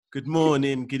Good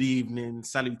morning, good evening,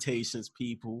 salutations,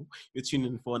 people. You're tuning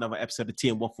in for another episode of Tea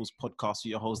and Waffles podcast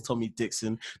with your host, Tommy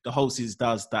Dixon. The host who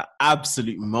does the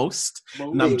absolute most.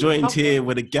 And I'm joined here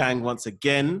with a gang once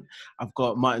again. I've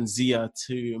got Martin Zia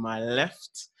to my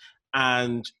left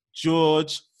and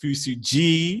George Fusu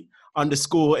G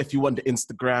 _ if you want the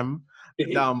Instagram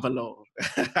down below.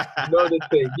 You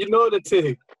know the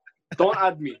thing. Don't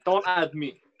add me. Don't add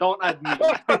me. Don't add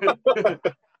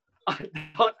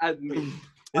me.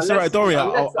 It's all right, don't worry.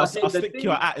 I'll stick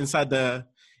your at inside the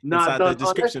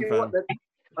description, fam.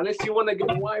 Unless you want to get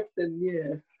a wife, then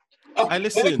yeah. Hey,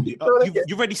 listen, you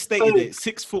already stated it.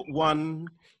 6'1".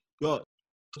 You're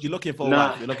looking for a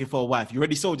wife. You're looking for a wife. You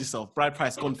already sold yourself. Bride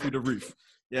price gone through the roof.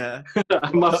 Yeah.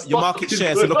 Your market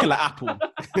shares are looking like Apple.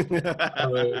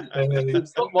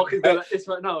 Stock market's going like this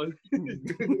right now.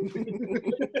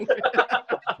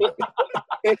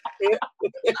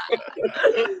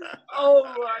 Oh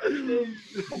my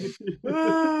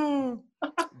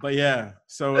But yeah,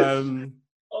 so the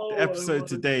episode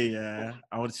today,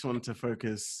 I just wanted to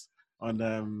focus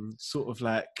on sort of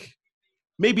like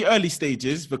maybe early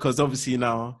stages, because obviously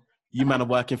now you man are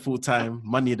working full time,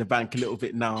 money in the bank a little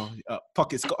bit now,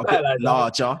 pockets got a bit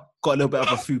larger, got a little bit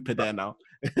of a fupa there now.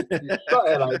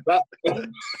 Something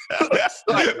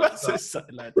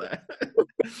like that.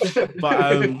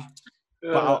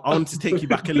 But I want to take you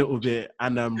back a little bit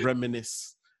and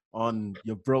reminisce on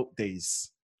your broke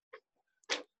days.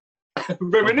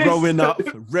 Reminisce. Growing up,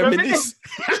 reminisce.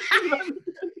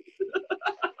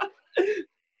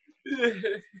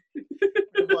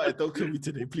 Don't kill me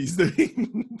today, please.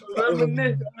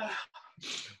 Reminisce.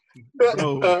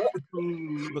 Bro,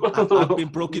 look, I've been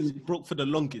broke for the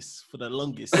longest.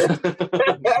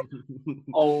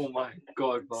 Oh my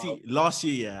God, bro. See, last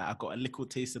year, I got a little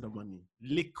taste of the money.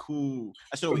 Little.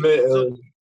 So,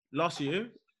 last year?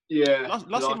 Yeah.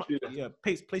 Last year. Yeah,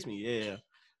 place me. Yeah.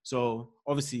 So,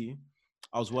 obviously,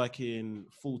 I was working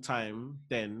full time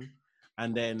then,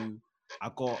 and then I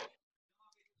got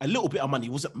a little bit of money.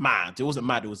 It wasn't mad. It was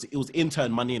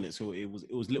intern money in it, so it was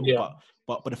little. Yeah.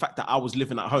 But the fact that I was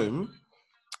living at home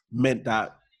meant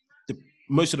that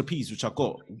most of the P's which I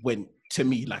got went to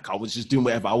me. Like I was just doing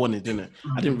whatever I wanted, didn't it?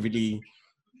 I didn't really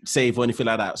save or anything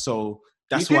like that. So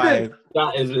that's why.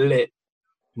 That is lit.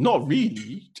 Not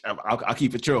really. I'll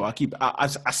keep it true. I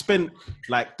spent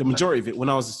like the majority of it when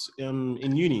I was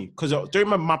in uni, because during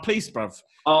my place, bruv,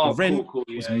 the rent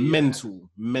was mental.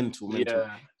 Yeah. It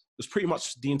was pretty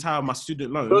much the entire of my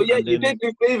student loan. So yeah, you did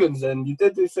do savings then. You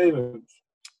did do savings.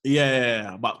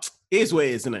 Yeah, but it is what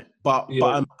it is, isn't it? But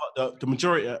the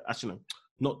majority, actually, no,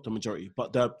 not the majority,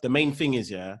 but the main thing is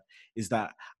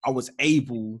that I was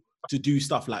able to do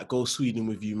stuff like go Sweden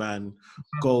with you, man,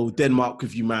 go Denmark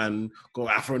with you, man, go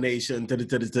Afro Nation, so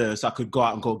I could go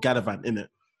out and go Gadavan, innit?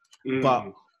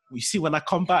 But you see, when I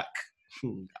come back,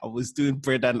 I was doing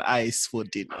bread and ice for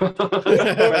dinner.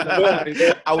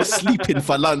 I was sleeping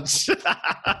for lunch.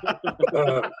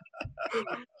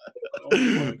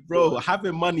 Bro,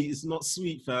 having money is not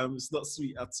sweet, fam. It's not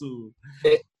sweet at all.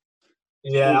 I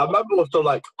remember also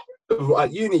like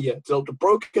at uni, so the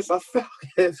brokest I felt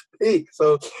his peak.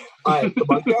 So my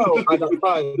girl at the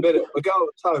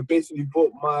time basically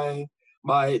bought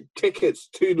my tickets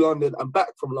to London and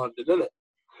back from London, innit?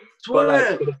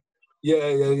 But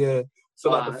yeah. So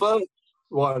like the first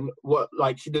one,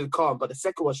 she did a card, but the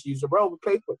second one she used a railway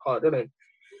paper card, didn't it?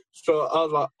 So I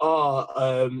was like,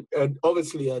 and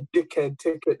obviously a dickhead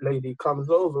ticket lady comes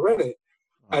over, innit?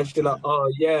 And she's like,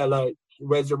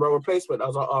 where's your railway replacement? I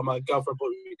was like, my girlfriend bought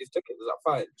me these tickets. I was like,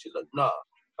 fine. She's like, nah.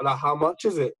 I'm like, how much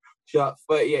is it? She's like,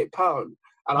 £38.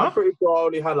 And I'm pretty sure I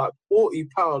only had like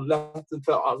 £40 left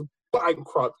until I was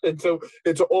bankrupt, until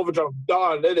overdraft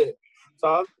done, innit? So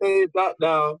I'm saying that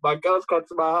now. My girl's come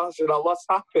to my house. She's like, what's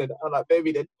happened? I'm like,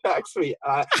 baby, they text me.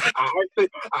 I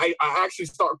actually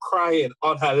start crying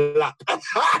on her lap. I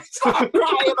start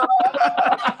crying on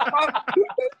her lap.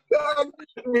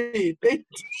 They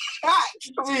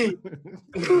text me.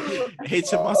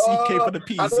 HMRC came for the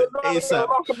piece ASAP.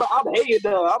 I'm hating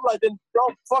her. I'm like, then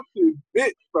don't fucking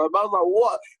bitch, bro. I was like,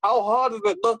 what? How hard is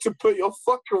it not to put your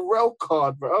fucking rail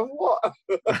card, bro? What?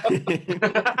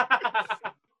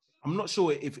 I'm not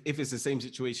sure if it's the same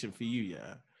situation for you,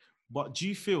 but do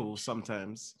you feel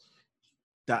sometimes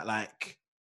that like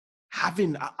I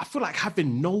feel like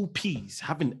having no peas,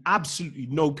 having absolutely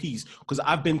no peas, because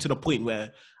I've been to the point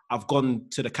where I've gone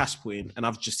to the cash point and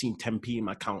I've just seen 10p in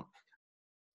my account.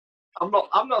 I'm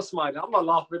not smiling. I'm not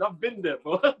laughing. I've been there,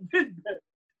 bro. I've been there.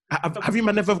 Have you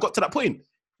man never got to that point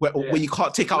where you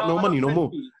can't take out no money no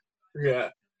more?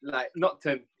 Yeah, like not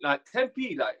 10, like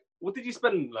 10p. Like, what did you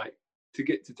spend like to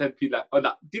get to 10p? Like, or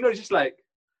that? Do you know, just like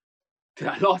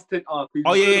That last 10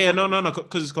 Oh yeah, no,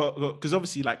 because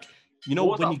obviously, like, you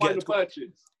know, when you get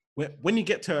when you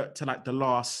get to like the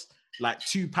last like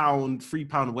 £2,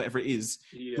 £3, whatever it is,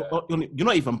 yeah, you're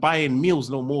not even buying meals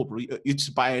no more, bro. You're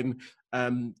just buying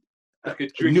like a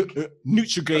drink,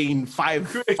 Nutrigrain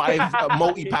five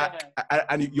multi-pack,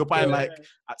 and you're buying like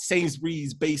at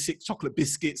Sainsbury's basic chocolate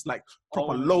biscuits, like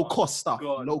proper low cost stuff.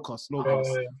 God. Low cost.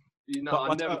 You know,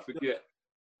 I'll never forget.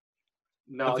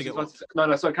 No,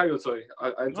 no, sorry, carry on, sorry.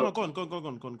 No, go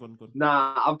on.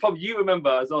 Nah, I'm probably, you remember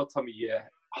as well, Tommy, yeah.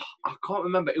 I can't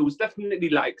remember. It was definitely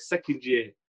like second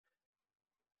year.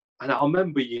 And I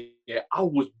remember, yeah, I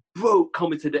was broke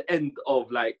coming to the end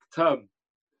of like term.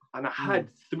 And I had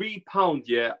 £3,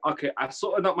 yeah. Okay, I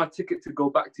sorted out my ticket to go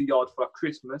back to Yard for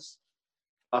Christmas.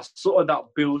 I sorted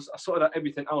out bills. I sorted out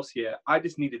everything else here. I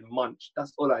just needed munch.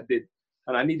 That's all I did.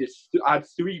 And I had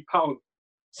 £3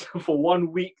 for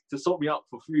 1 week to sort me out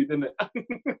for food, innit?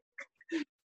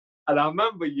 And I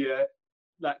remember, yeah,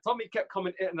 like Tommy kept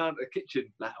coming in and out of the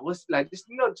kitchen. Like, what's like, it's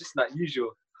not just like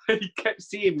usual. He kept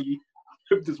seeing me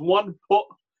with this one pot.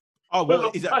 Oh, well,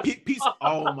 is that piece?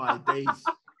 Oh, my days.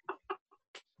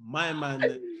 My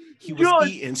man, he was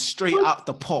eating straight out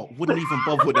the pot. Wouldn't even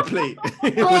bother with the plate.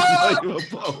 He was not even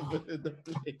bother with the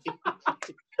plate.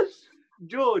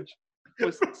 George,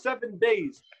 for 7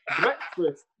 days,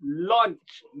 breakfast, lunch,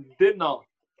 dinner,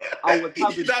 I was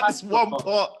having that's one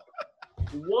pot.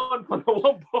 One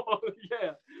pot,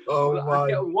 yeah. Oh I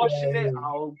kept washing it.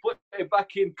 I'll put it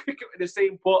back in, cook it in the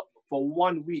same pot for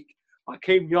 1 week. I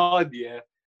came Yard, yeah,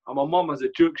 and my mum, as a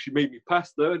joke, she made me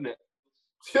pasta, innit?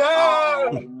 Yeah.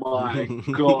 Oh my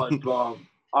God, bro.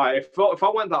 Alright, if I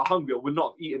went that hungry, I would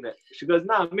not have eaten it. She goes,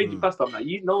 nah, I made you pasta. I'm like,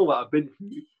 you know what I've been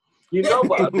through. You know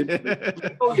what I've been through.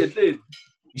 You know you did.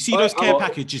 You see those care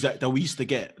packages that we used to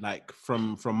get, like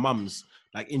from mums,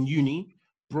 like in uni,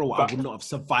 bro. I would not have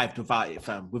survived without it,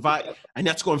 fam. Without it, and you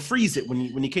had to go and freeze it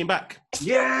when you came back.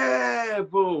 Yeah,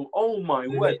 bro. Oh my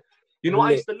word. You know what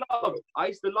I used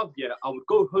to love? Yeah, I would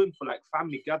go home for like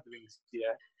family gatherings,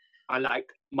 yeah, and like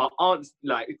my aunts,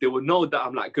 like they would know that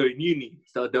I'm like going uni,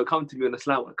 so they'll come to me on the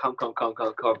slam, like, come.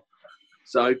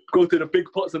 So I go to the big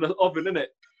pots in the oven, innit?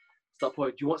 Start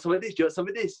pouring, do you want some of this? Do you want some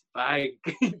of this? Bang.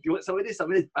 Do you want some of this? Some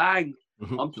of this? Bang.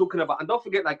 I'm talking about, and don't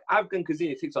forget, like Afghan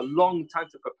cuisine, it takes a long time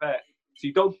to prepare, so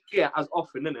you don't get as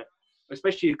often, innit?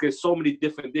 Especially because so many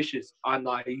different dishes, and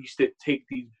I used to take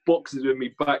these boxes with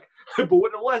me back. But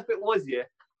what the worst bit was, yeah,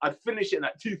 I'd finish it in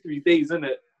like 2-3 days,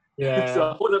 innit? Yeah. So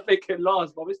I wouldn't make it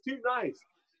last, but it's too nice.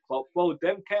 But bro,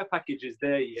 them care packages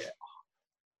there, yeah.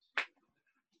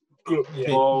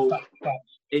 Bro,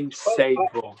 insane,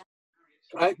 bro.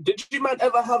 Did you man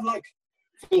ever have like?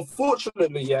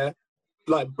 Unfortunately, yeah,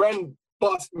 like Bren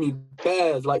bust me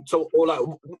bears, like so, or like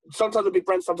sometimes it'll be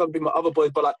Bren, sometimes it'll be my other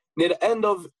boys, but like near the end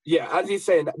of as he's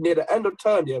saying, near the end of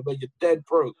term, yeah, where you're dead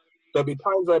broke, there'll be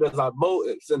times where there's like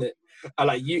motives in it, and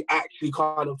like you actually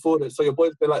can't afford it. So your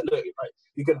boys be like, look, like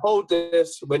you can hold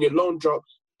this when your loan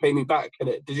drops, pay me back. In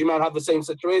it, did you man have the same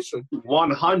situation?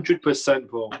 100%,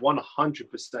 bro.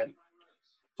 100%.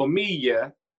 For me, yeah.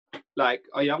 Like,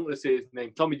 I'm gonna say his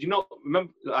name, Tommy. Do you know?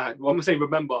 Remember? I'm gonna say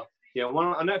remember. Yeah,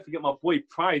 I never forget my boy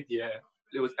Pride. Yeah,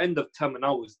 it was end of term and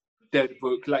I was dead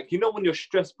broke. Like, you know when you're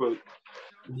stressed broke.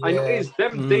 Yeah. I know it's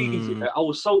them days. Yeah, I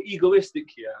was so egoistic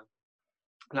here.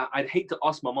 Like, I'd hate to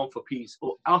ask my mum for peace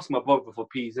or ask my brother for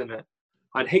peace, innit?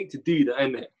 I'd hate to do that,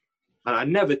 innit? And I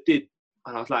never did.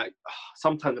 And I was like,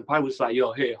 sometimes the Pride was like,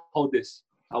 yo, here, hold this.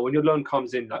 When your loan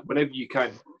comes in, like whenever you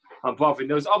can. And brother,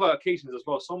 there was other occasions as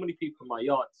well. So many people in my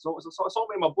yard. So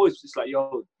many of my boys just like,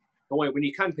 yo, don't worry, when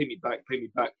you can pay me back, pay me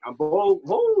back. And bro,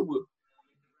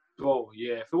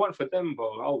 yeah, if it weren't for them,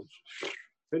 bro, I was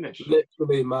finished.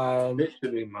 Literally,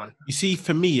 man. You see,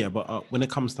 for me, yeah, but when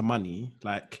it comes to money,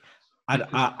 like,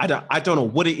 I don't know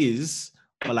what it is,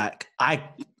 but like, I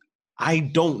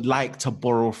don't like to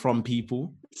borrow from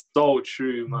people. So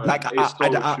true, man. Like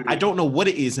I don't know what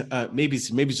it is. Maybe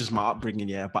it's just my upbringing,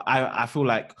 yeah. But I feel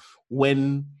like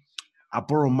when I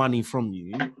borrow money from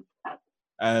you,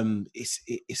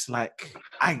 it's like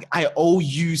I owe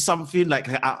you something. Like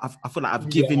I feel like I've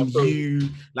given you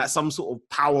like some sort of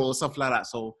power or something like that.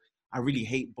 So I really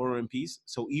hate borrowing peace.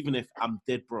 So even if I'm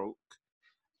dead broke,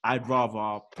 I'd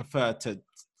rather prefer to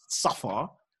suffer.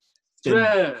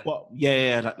 But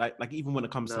like even when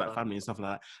it comes to like family and stuff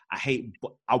like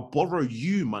that, I'll borrow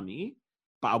you money,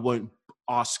 but I won't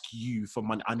ask you for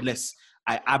money unless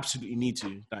I absolutely need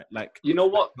to. Like you know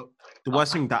what? The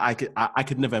worst thing that I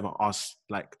could never ever ask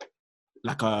like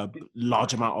a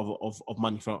large amount of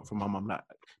money from my mum.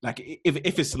 Like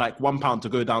if it's like £1 to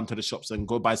go down to the shops and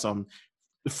go buy some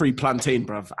free plantain,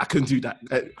 bruv. I couldn't do that.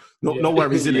 No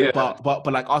worries in it. But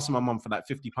like asking my mum for like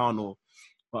 £50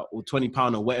 or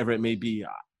 £20 or whatever it may be,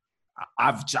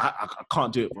 I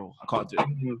can't do it, bro. I can't do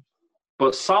it.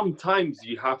 But sometimes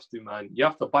you have to, man. You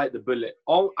have to bite the bullet.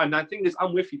 Oh, and I think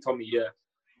I'm with you, Tommy. Yeah,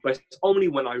 but it's only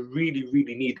when I really,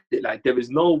 really need it. Like there is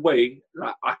no way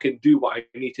that I can do what I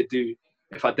need to do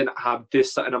if I didn't have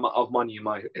this certain amount of money in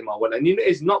my wallet. And you know,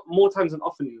 it's not more times than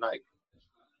often. Like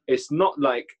it's not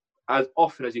like as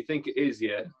often as you think it is.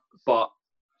 Yeah, but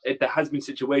there has been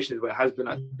situations where it has been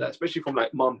like that, especially from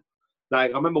like mum.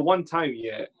 Like I remember one time,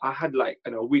 yeah, I had like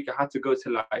in a week I had to go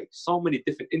to like so many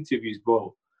different interviews,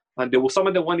 bro. And there was some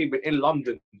of them weren't even in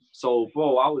London. So,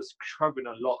 bro, I was traveling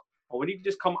a lot. And when you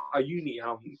just come out of uni,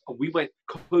 we went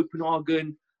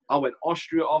Copenhagen. I went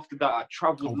Austria after that. I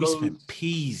traveled we spent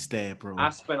peas there, bro. I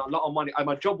spent a lot of money. And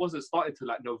my job wasn't starting till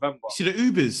like November. See the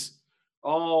Ubers?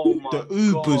 Oh, my God. The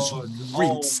Ubers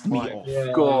rinsed me off.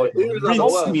 Yeah. God.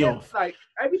 Rinsed me off. Like,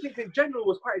 everything in general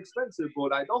was quite expensive, bro.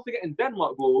 Like, don't forget in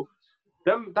Denmark, bro,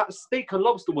 that steak and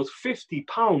lobster was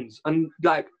 £50. And,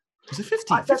 like... Was it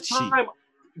 50? At that time...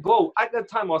 Bro, at that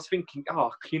time I was thinking,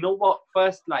 you know what?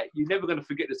 First, like, you're never gonna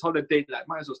forget this holiday. Like,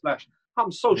 might as well splash. I'm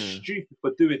so stupid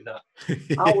for doing that.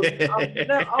 I would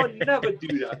never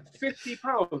do that.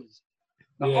 £50.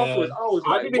 Like, afterwards, I was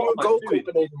like, I didn't even go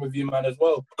Copenhagen with you, man, as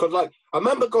well. Because, like, I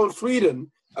remember going to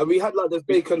Sweden and we had like this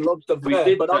bacon lobster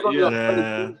there, but that was only like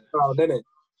 £20, innit?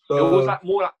 So it was like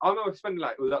more. Like, I remember spending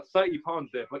like it was like £30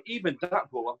 there, but even that,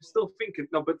 bro, I'm still thinking.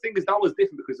 No, but the thing is, that was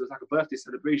different because it was like a birthday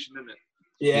celebration, innit?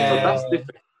 Yeah, so that's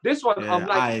different. This one, I'm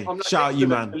like shout out you,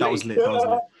 man. That was lit. That was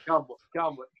lit.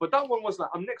 But that one was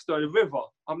like, I'm next to a river.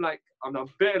 I'm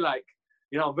very like,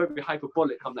 you know, I'm very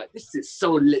hyperbolic. I'm like, this is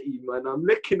so litty, man. I'm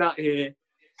looking out here,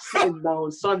 sitting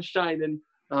down, sun shining.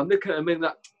 And I'm looking at them and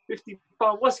like, £50.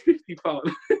 What's £50?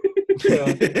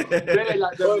 Very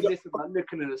like I'm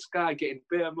looking at the sky, getting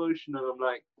bare emotional. I'm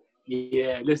like,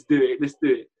 yeah, let's do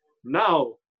it.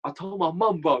 Now I told my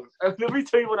mum, bro. Let me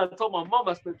tell you when I told my mum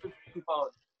I spent £50.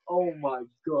 Oh my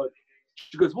God.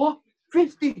 She goes, what?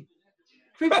 50?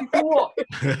 50 for what?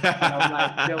 And I'm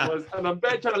like, and I'm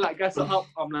bare trying to like gas it up.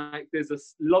 I'm like, there's a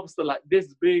lobster like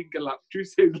this big and like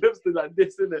juicy lobster like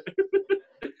this, innit?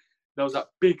 There was like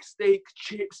big steak,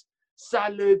 chips,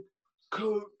 salad,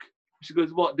 Coke. She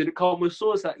goes, what? Did it come with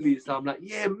sauce at least? I'm like,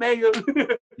 yeah, mayo.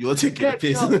 You're taking a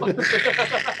piss. I'm trying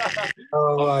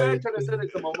to sell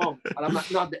it to my mom. And I'm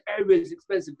like, no, the area is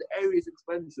expensive.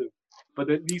 But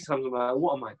then these times I'm like,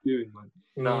 what am I doing, man?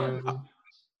 Nah.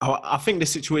 I think the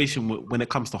situation when it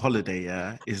comes to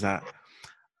holiday, is that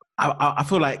I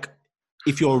feel like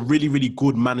if you're a really, really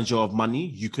good manager of money,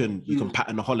 you can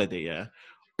pattern a holiday,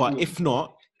 But if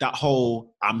not, that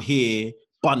whole I'm here,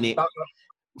 bun it,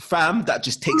 fam, that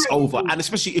just takes over. And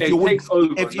especially if you're with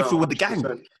the gang.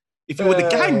 If you're with the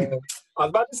gang, I was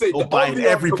about to say, you're buying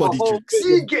everybody drinks.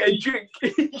 You get a drink.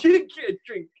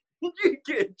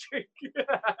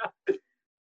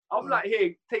 I'm like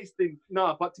here tasting.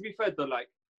 Nah, but to be fair though, like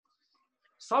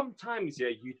sometimes,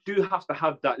 you do have to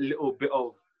have that little bit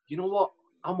of, you know what?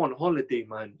 I'm on holiday,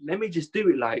 man. Let me just do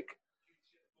it. Like,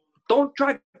 don't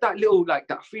drag that little like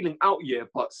that feeling out here.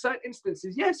 But certain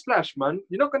instances, splash, man.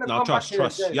 You're not gonna come trust.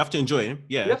 back You have to enjoy it.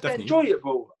 Yeah, you have to enjoy it,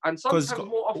 bro. And sometimes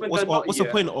more often than not, what's the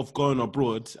point of going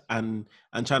abroad and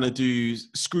trying to do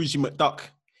Scrooge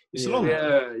McDuck? It's long.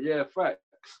 Yeah, facts.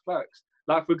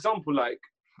 Like for example, like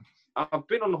I've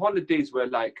been on holidays where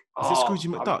like is it Scrooge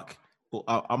McDuck? Or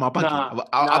am I back?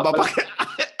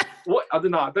 What? I don't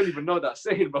know. I don't even know that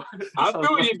saying, but I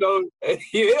feel you though.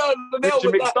 You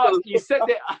said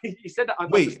that. I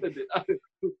understood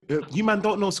it. You man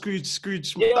don't know Scrooge.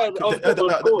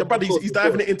 The brother, he's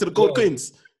diving it into the gold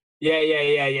coins.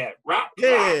 Yeah. Rap.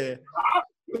 Yeah.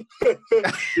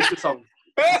 This is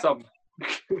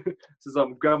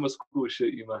some grammar school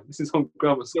shit, you man. This is some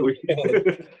grammar school.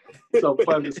 Some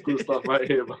private school stuff right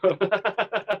here, man.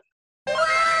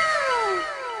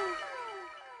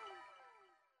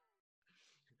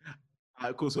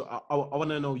 Cool. So I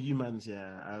want to know you, man's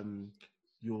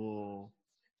your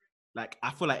like.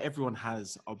 I feel like everyone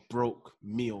has a broke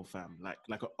meal, fam. Like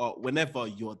whenever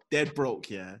you're dead broke,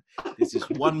 there's this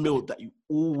one meal that you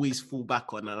always fall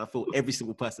back on, and I feel every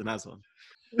single person has one.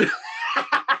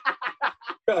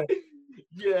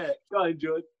 Yeah, go on,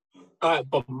 George. Alright,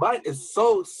 but mine is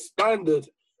so standard.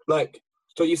 Like,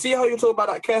 so you see how you talk about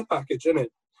that care package, innit?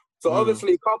 So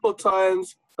obviously, a couple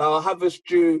times I'll have a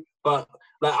stew, but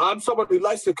like I'm someone who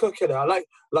likes to cook, I like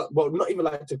not even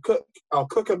like to cook. I'll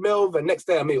cook a meal, the next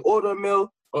day I may order a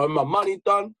meal, or my money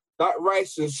done. That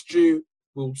rice and stew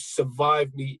will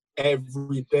survive me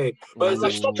every day. But it's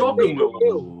like such a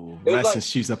meal. rice and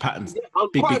stews are patterns. Yeah, I was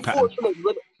Big quite pattern. fortunate.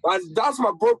 That's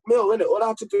my broke meal, innit? All I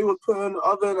had to do was put in the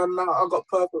oven, and now I got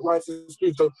perfect rice and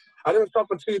stew. So I didn't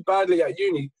suffer too badly at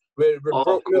uni with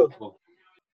broke meal.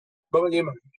 But when you,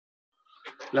 man?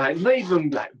 Like, not even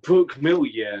like broke meal,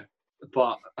 yeah.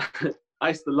 But I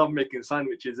used to love making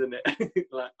sandwiches, innit?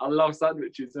 Like, I love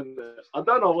sandwiches, innit? I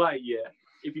don't know why, yeah.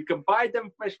 If you can buy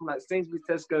them fresh from like Sainsbury's,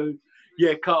 Tesco,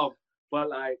 yeah, calm. But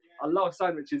like, I love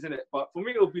sandwiches, innit? But for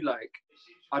me, it would be like,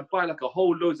 I'd buy like a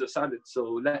whole loads of salads.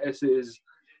 So lettuces,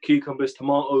 cucumbers,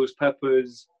 tomatoes,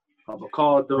 peppers,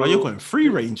 avocado. Bro, you're going free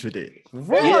range with it.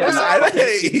 Yeah,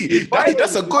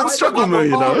 That's a good struggle meal,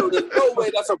 you know. There's no way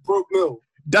that's a broke meal.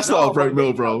 That's not a broke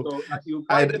meal, bro.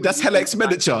 That's hella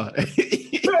expenditure.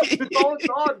 It's so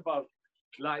hard, bro.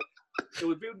 Like, it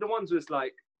would be the ones where it's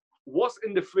like, what's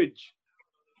in the fridge?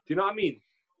 Do you know what I mean?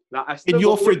 Like, in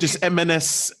your fridge is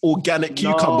M&S organic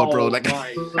cucumber, bro. Like,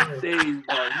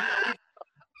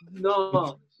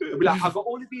 no. It'd be like, I got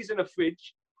all of these in the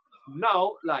fridge.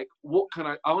 Now, like, what can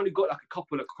I only got like a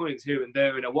couple of coins here and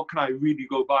there, and what can I really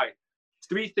go buy?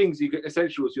 3 things you get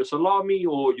essentials: your salami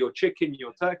or your chicken,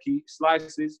 your turkey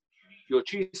slices, your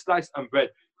cheese slice, and bread.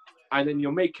 And then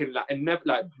you're making like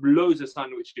loads of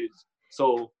sandwiches.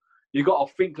 So you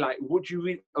gotta think like, what do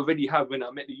you already have when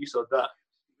I make the use of that?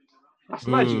 That's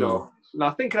mad, you know.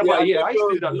 Now thinking about it, I used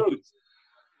to do that loads.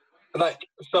 Like,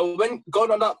 so when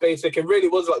going on that basic, it really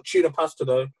was like tuna pasta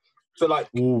though. So like,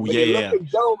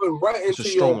 delving right into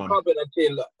your cupboard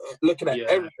and looking at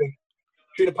everything,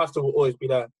 tuna pasta will always be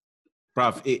there.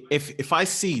 Bruv, if I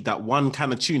see that one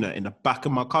can of tuna in the back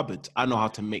of my cupboard, I know how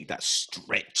to make that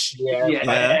stretch.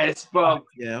 Yes, bruv.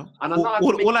 Yeah. And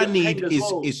all I need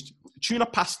is tuna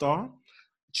pasta,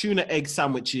 tuna egg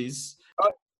sandwiches.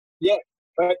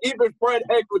 Even fried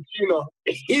egg with tuna.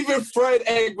 Even fried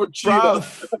egg with tuna.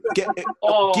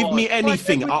 Bruv, give me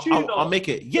anything. I'll make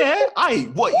it. Yeah,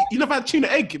 what? You never had tuna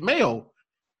egg mayo?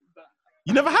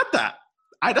 You never had that?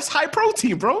 That's high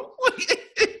protein, bro.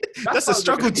 That's a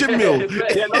struggle gym meal.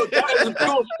 Yeah, no, that is a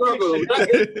pure struggle. That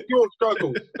is pure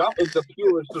struggle. That is the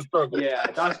purest struggle. Yeah,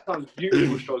 that sounds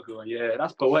beautiful struggle. Yeah,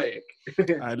 that's poetic.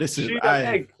 Listen,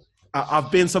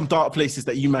 I've been some dark places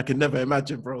that you man can never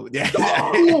imagine, bro. Yeah.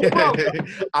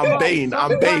 I'm Bane.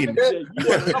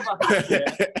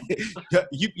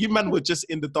 You man were just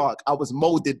in the dark. I was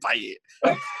molded by it.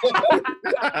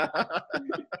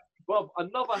 Well,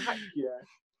 another hack, yeah.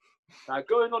 Like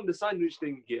going on the sandwich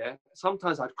thing, yeah,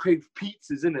 sometimes I'd crave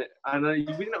pizzas, innit? And we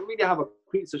didn't really have a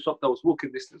pizza shop that was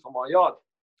walking distance from our yard.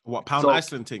 What, Pound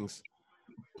Iceland things?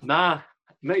 Nah,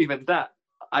 not even that.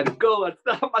 I'd start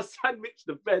my sandwich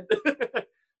to bed.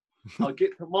 I'll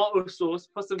get tomato sauce,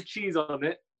 put some cheese on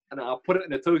it, and then I'll put it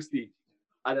in a toasty.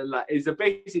 And then it's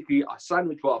basically a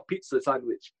sandwich for a pizza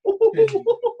sandwich. Ooh,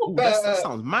 that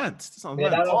sounds mad. That sounds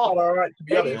mad. That's all right, to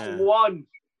be honest.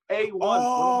 A1.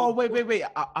 Oh, wait.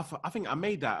 I think I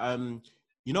made that.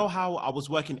 You know how I was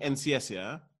working NCS,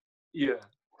 yeah? Yeah.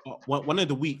 One of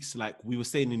the weeks, like, we were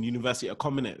staying in university at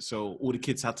Commonet, so all the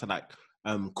kids had to, like,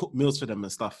 cook meals for them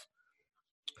and stuff.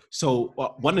 So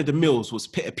one of the meals was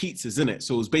pita pizzas, innit?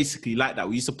 So it was basically like that.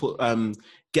 We used to put,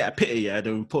 get a pita, yeah,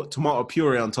 then we put tomato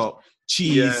puree on top,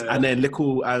 cheese, and then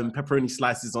little pepperoni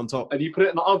slices on top. And you put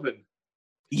it in the oven?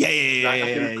 Yeah.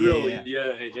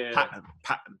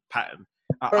 Pattern.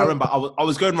 I remember I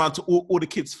was going around to all the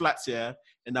kids' flats, yeah,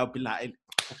 and they'll be like,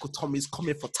 Uncle Tommy's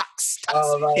coming for tax,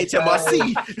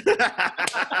 HMRC.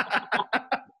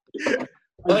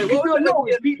 Like, what was know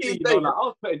with pizza, I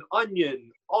was putting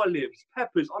onion, olives,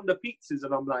 peppers on the pizzas,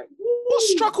 and I'm like, what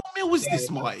struggle meal was this,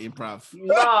 Martin, bruv?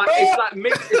 Nah, it's like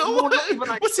mixed. It's more not even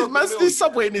like what's his man's doing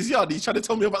Subway in his yard? He's trying to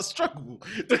tell me about struggle.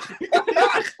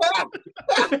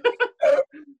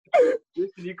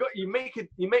 Listen, you make the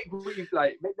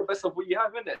best of what you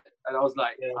have, innit? And I was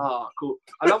like, cool.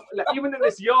 And I'm like, even in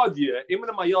this yard, even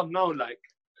in my yard now, like,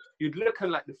 you'd look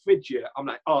at like the fridge, I'm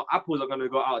like, apples are gonna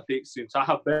go out of date soon, so I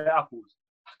have bare apples.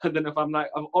 And then if I'm like,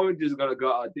 oranges are gonna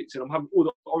go out of date soon, I'm having all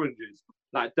the oranges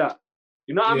like that.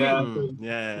 You know what I mean?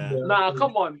 Yeah. Nah,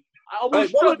 come on. I was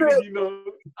struggling, you know.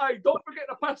 Hey, don't forget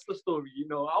the pasta story, you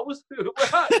know. I was You've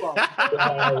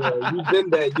been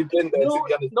there.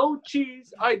 No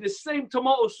cheese. The same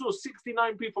tomato sauce,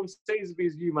 69p from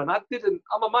Sainsbury's, you man. I'm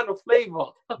a man of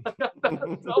flavor. I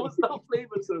was not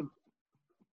flavorsome.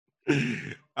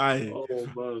 Oh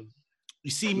man. You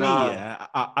see me,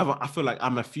 I feel like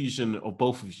I'm a fusion of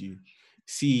both of you.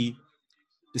 See,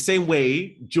 the same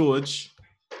way, George,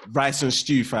 rice and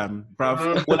stew, fam,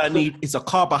 bruv. All I need is a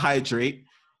carbohydrate,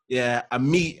 a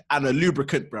meat and a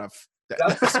lubricant, bruv.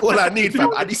 That's all I need,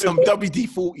 fam. I need some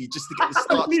WD-40 just to get the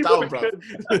starch down,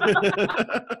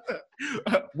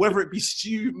 bruv. Whether it be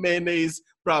stew, mayonnaise,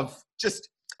 bruv, just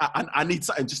I need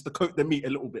something just to coat the meat a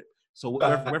little bit. So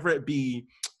whether it be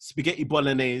spaghetti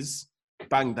bolognese,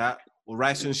 bang that, or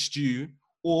rice and stew,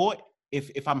 or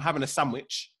if I'm having a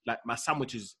sandwich, like my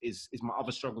sandwich is my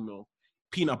other struggle meal,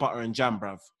 peanut butter and jam,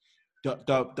 bruv.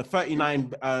 The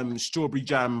 39 strawberry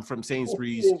jam from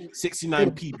Sainsbury's,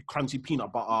 69p crunchy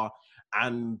peanut butter,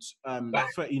 and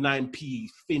 39p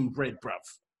thin bread, bruv.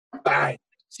 Bang.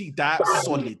 See, that's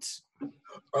solid.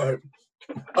 I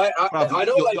Bruv,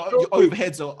 don't like your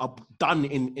overheads are done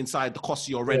inside the cost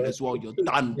of your rent as well. You're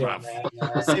done, bruv.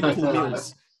 Simple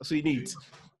meals. That's what you need.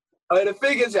 The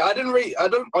thing is, I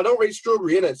don't rate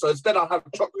strawberry in it, so instead I'll have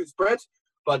chocolate spread.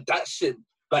 But that shit,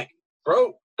 like,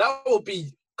 bro, that will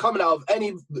be coming out of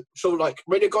any. So, like,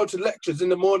 when you go to lectures in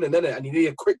the morning, innit, and you need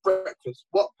a quick breakfast.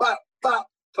 What? Fat,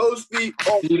 toasty.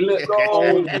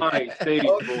 Oh my days,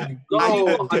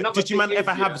 bro. Did you man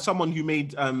ever have someone who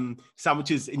made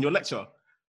sandwiches in your lecture?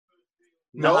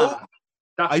 No.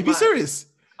 Are you being serious?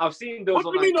 I've seen those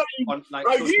on like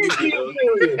Are you being serious?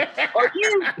 Are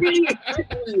you being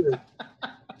serious?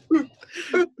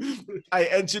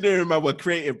 Engineering, man, we're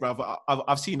creative, brother.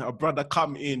 I've seen a brother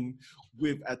come in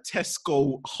with a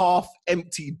Tesco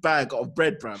half-empty bag of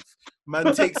bread, bruv.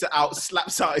 Man takes it out,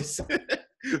 slaps out his...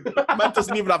 Man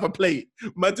doesn't even have a plate.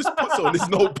 Man just puts it on his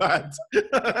notepad.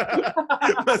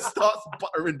 Man starts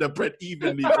buttering the bread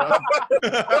evenly, bruv.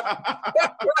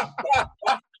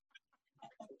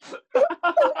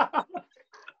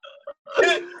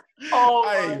 Oh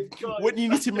my God. When you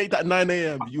need to make that 9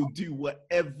 a.m., you'll do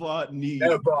whatever needs.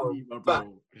 Bro.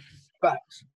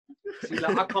 Facts. See,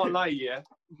 like, I can't lie, yeah.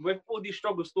 With all these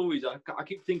struggle stories, I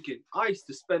keep thinking, I used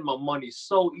to spend my money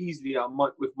so easily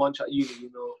with Munch at uni, you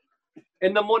know.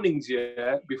 In the mornings,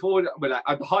 yeah, before, like,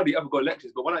 I'd hardly ever go to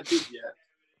lectures, but when I did, yeah,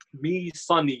 me,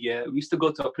 Sonny, yeah, we used to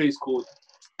go to a place called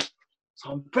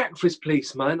some breakfast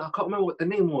place, man. I can't remember what the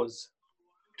name was.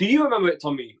 Do you remember it,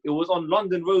 Tommy? It was on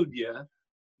London Road, yeah,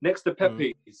 next to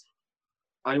Pepe's.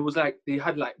 And it was like, they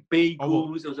had like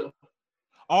bagels.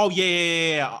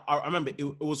 I remember.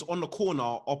 It was on the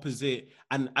corner opposite,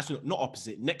 and actually not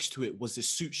opposite, next to it was the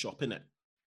suit shop, innit?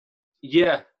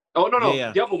 Yeah. Oh, no.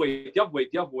 Yeah. The other way.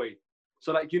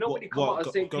 So, like, you know when you come out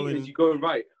of St. Peter's, you go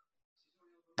right?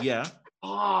 Yeah.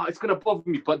 It's going to bother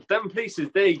me. But them places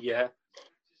there, yeah,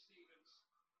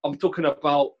 I'm talking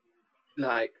about,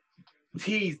 like,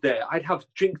 teas there. I'd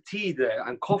drink tea there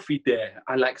and coffee there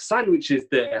and, like, sandwiches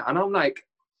there. And I'm like,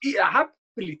 yeah,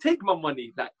 happily take my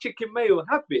money. Like, chicken mayo,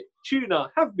 have it. Tuna,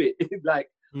 have it.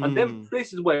 Like, and them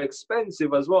places were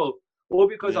expensive as well. All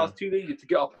because I was too lazy to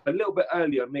get up a little bit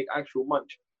earlier and make actual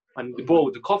munch. And bro,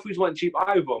 the coffees weren't cheap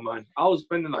either, man. I was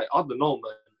spending like, I don't know,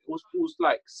 man. It was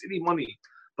like silly money.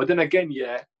 But then again,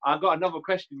 yeah, I got another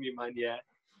question for you, man, yeah.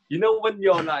 You know when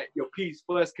your piece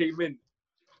first came in,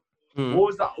 what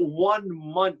was that one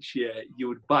munch, yeah, you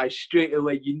would buy straight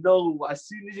away? You know, as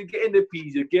soon as you get in the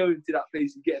piece, you're going to that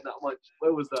place and getting that munch.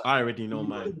 Where was that? I already know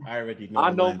mine. I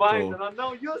know mine, and I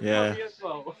know yours as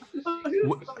well.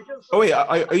 Oh wait,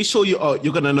 are you sure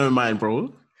you're gonna know mine,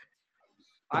 bro?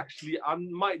 Actually, I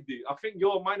might do. I think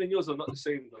mine and yours are not the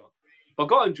same though. But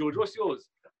go on, George. What's yours?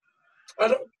 I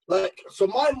don't like. So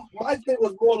my thing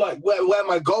was more like, where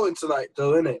am I going tonight,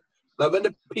 though, innit? Like when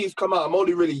the piece come out, I'm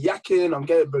only really yakking. I'm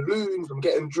getting balloons. I'm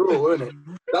getting draw, innit?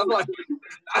 That's like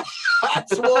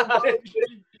that's what I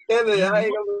ain't gonna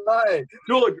lie.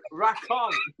 George, rack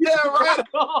on. Yeah, rack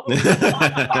on.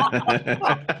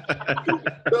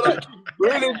 So like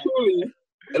really truly,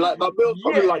 like my meal's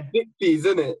probably like Dixie's,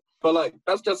 innit? But like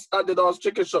that's just standard ass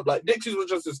chicken shop. Like Dixie's was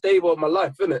just a staple of my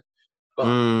life, innit? But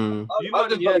I'm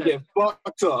just trying to get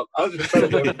fucked up.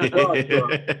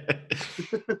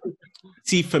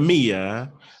 See, for me, yeah.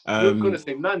 You're gonna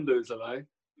say Nando's, am I?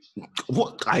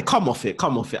 What? I come off it,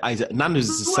 Isaac. Nando's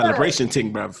is a celebration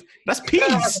thing, bruv. That's peas.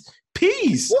 Yeah.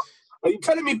 Peas. What? Are you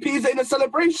telling me peas ain't a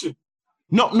celebration?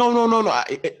 No.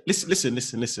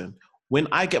 Listen. When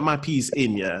I get my peas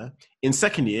in, yeah, in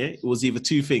second year, it was either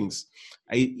two things.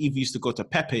 I either used to go to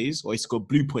Pepe's or I used to go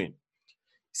Blue Point.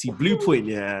 See, Blue Point,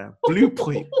 yeah. Blue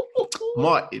Point.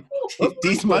 Martin,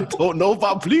 these man don't know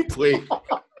about Blue Point.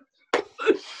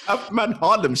 That man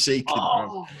Harlem shaking,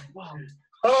 bro. Wow.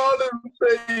 Harlem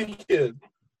shaking.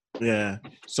 Yeah.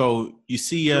 So you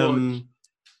see, you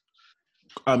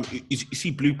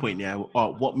see Blue Point, yeah.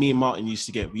 What me and Martin used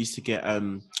to get, we used to get a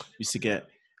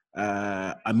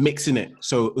mix in it.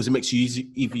 So it was a mix. You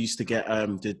either used to get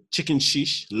the chicken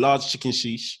shish, large chicken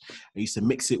shish. I used to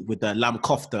mix it with the lamb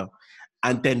kofta,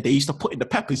 and then they used to put in the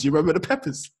peppers. You remember the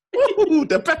peppers? Ooh,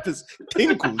 the peppers,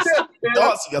 tinkles,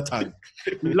 dance in your tongue.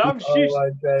 Lamb shish. Oh my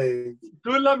days.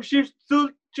 Do lamb shish, do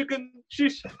chicken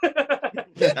shish.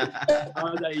 I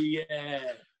was like,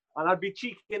 yeah. And I'd be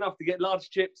cheeky enough to get large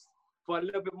chips for a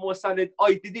little bit more salad. Oh,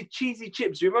 they did cheesy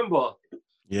chips, you remember?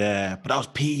 Yeah, but that was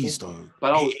peas though.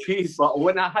 But I was peas. But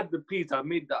when I had the peas, I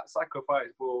made that sacrifice,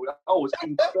 bro. That was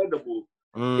incredible.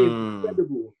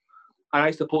 Incredible. And I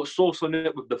used to put sauce on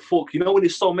it with the fork. You know when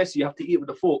it's so messy, you have to eat it with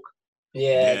the fork.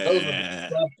 Yeah, those were the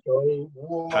stuff,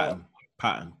 bro.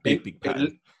 Pattern. Big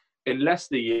pattern. In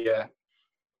Leicester, yeah,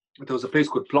 there was a place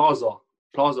called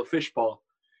Plaza Fish Bar.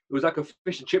 It was like a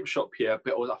fish and chip shop here,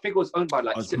 but I think it was owned by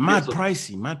like mad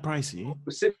pricey.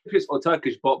 Cypriots or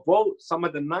Turkish, but bro, some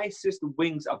of the nicest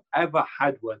wings I've ever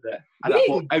had were there. And I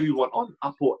put everyone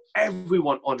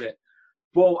on it.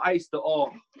 Bro, I used to,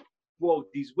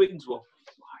 these wings were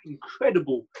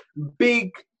incredible.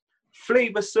 Big,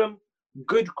 flavoursome,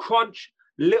 good crunch,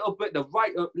 little bit, the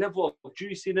right level of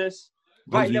juiciness,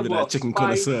 right level of chicken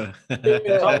spice. connoisseur.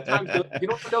 Sometimes, you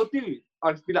know what they'll do?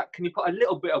 I'd be like, can you put a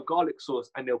little bit of garlic sauce?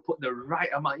 And they'll put the right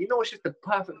amount. You know, it's just the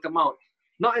perfect amount.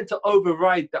 Nothing to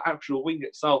override the actual wing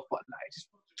itself, but like, just...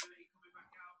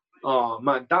 Oh,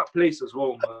 man, that place as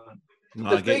well, man.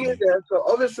 No, the thing is, so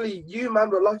obviously you, man,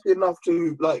 were lucky enough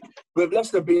to, like, with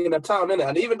Leicester being a town, innit?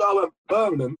 And even though I went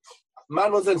Birmingham,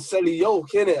 man was in Selly Oak,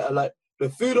 innit? And, like,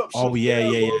 the food options... Oh, yeah.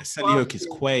 Selly Oak is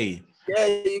quay. Yeah,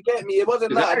 you get me. It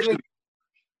wasn't that. Actually...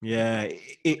 Yeah,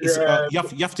 you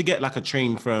have to get like a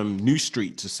train from New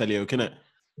Street to Selly Oak, innit?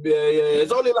 Yeah.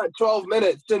 It's only like 12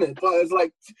 minutes, innit? But it's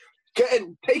like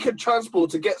taking transport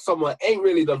to get somewhere ain't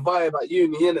really the vibe at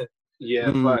uni, innit?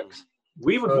 Yeah, facts.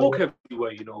 We would walk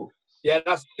everywhere, you know. Yeah,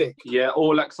 that's sick. Yeah,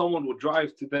 or like someone would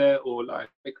drive to there, or like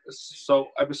so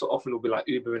every so often it'll be like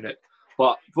Uber in it.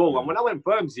 But bro, when I went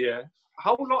Birms, yeah,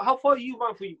 how far are you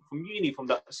ran from uni from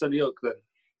that Selly Oak then?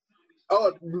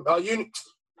 Oh, uni.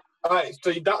 Alright,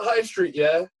 so that high street,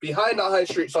 yeah, behind that high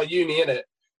street's our uni, innit?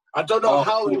 I don't know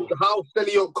how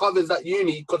Selly Oak covers that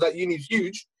uni, because that uni's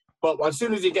huge, but as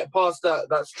soon as you get past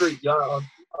that street, yeah,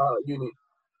 uni.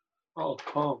 Oh,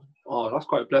 that's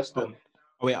quite blessed then.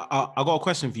 Oh, wait, I got a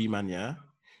question for you, man, yeah?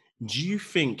 Do you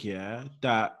think, yeah,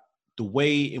 that the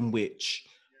way in which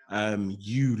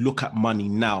you look at money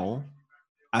now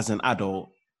as an adult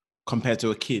compared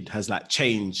to a kid has, like,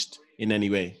 changed in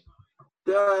any way?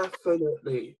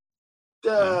 Definitely.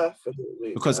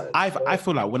 Because I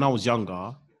feel like when I was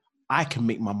younger, I can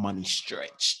make my money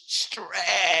stretch,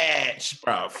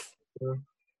 bruv. Yeah.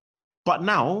 But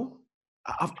now,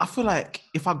 I feel like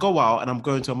if I go out and I'm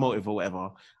going to a motive or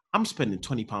whatever, I'm spending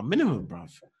 £20 minimum,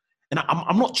 bruv. And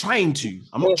I'm not trying to.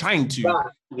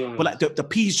 But like the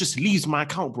peas just leaves my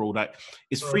account, bro. Like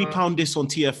it's £3 this on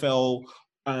TFL,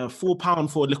 £4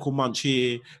 for a little munch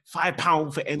here,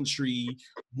 £5 for entry.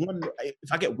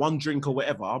 If I get one drink or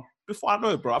whatever, before I know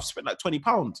it, bro, I've spent like £20.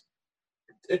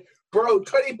 Bro,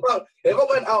 £20. If I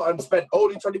went out and spent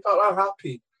only £20, I'm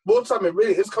happy. More time it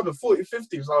really is coming 40,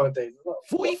 50 nowadays.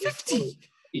 40, 50?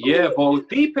 Yeah, but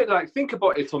think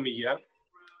about it, Tommy, yeah?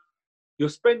 You're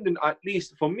spending at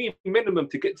least, for me, minimum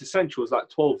to get to Central is like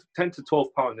 10 to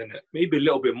 £12, innit? Maybe a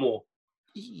little bit more.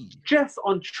 Just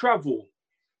on travel,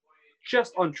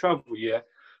 yeah?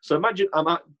 So imagine I'm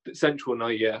at Central now,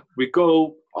 yeah? We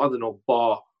go, I don't know,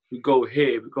 bar. We go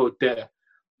here, we go there.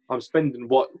 I'm spending,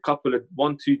 one,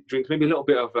 two drinks, maybe a little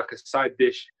bit of like a side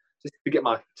dish, just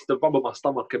to rub my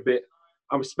stomach a bit.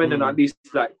 I'm spending at least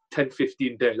like 10,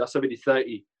 15 days. That's already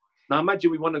 30. Now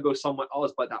imagine we want to go somewhere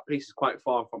else, but that place is quite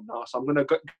far from now. So I'm going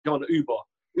to go on an Uber.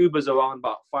 Uber's around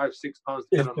about £5-6,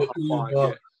 depending on how far I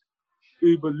get.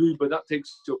 Uber, that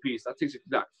takes your piece. That takes you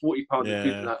like £40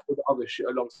 and like all the other shit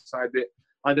alongside it.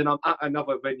 And then I'm at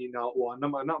another venue now, or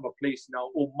another place now,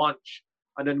 or Munch.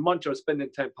 And then Munch, I'm spending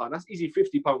 £10. That's easy,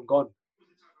 £50 gone.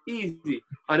 Easy.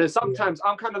 And then sometimes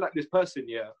I'm kind of like this person,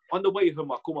 yeah. On the way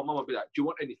home, I call my mum and be like, do you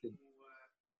want anything?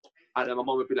 And then my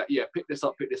mum would be like, yeah, pick this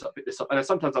up. And then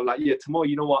sometimes I'm like, yeah, tomorrow,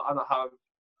 you know what? I don't have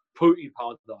protein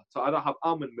powder. So I don't have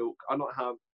almond milk. I don't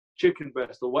have chicken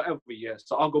breast or whatever, yeah.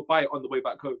 So I'll go buy it on the way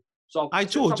back home. So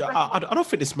George, I don't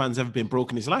think this man's ever been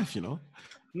broke in his life, you know?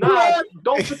 Nah,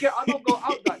 don't forget, I don't go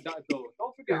out like that, though.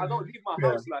 Don't forget, I don't leave my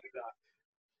house like that.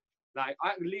 Like,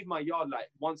 I leave my yard like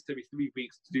once every 3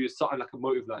 weeks to do something like a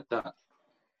motive like that.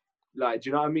 Like, do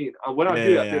you know what I mean? And when I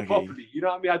do it, I do it properly. You know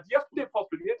what I mean? You have to do it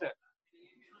properly,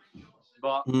 innit?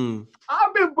 But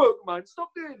I've been broke, man.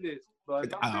 Stop doing this.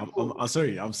 I'm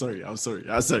sorry.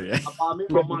 I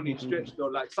make my money stretched, though.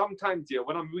 Like, sometimes, yeah,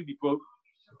 when I'm really broke,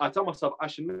 I tell myself I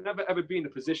should never, ever be in a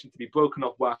position to be broken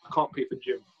up where I can't pay for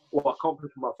gym. or I can't pay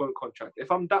for my phone contract.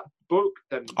 If I'm that broke,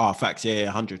 then facts, yeah,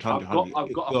 100. I've got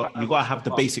You gotta have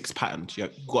the basics patterned. You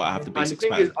gotta have the basics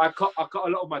patterned. And the thing patterned. is, I cut a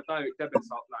lot of my direct debits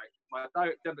out. Like my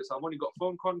direct debits, I've only got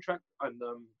phone contract and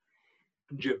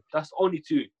gym. That's only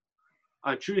two.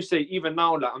 And true to say, even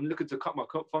now, like I'm looking to cut my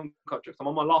phone contract. I'm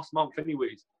on my last month,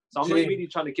 anyways. So I'm not really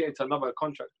trying to get into another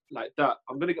contract like that.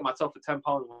 I'm gonna get myself a £10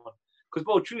 one. Because,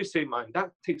 bro, true to say, man,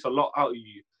 that takes a lot out of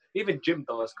you. Even gym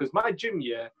does. Because my gym,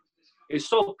 yeah, is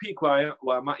so peak where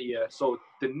I'm at, yeah. So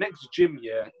the next gym,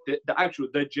 yeah,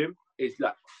 the gym is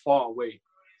like far away.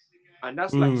 And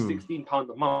that's like £16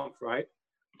 a month, right?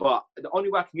 But the only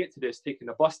way I can get to this is taking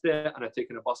a bus there and I'm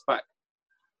taking a bus back.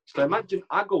 So imagine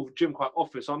I go to gym quite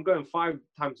often. So I'm going 5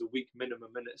 times a week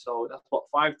minimum minute. So that's what,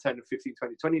 5, 10, 15,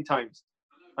 20 times.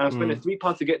 And I'm spending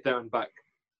 £3 to get there and back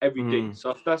every day. So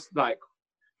if that's like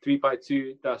 3 by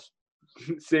 2, that's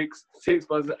 6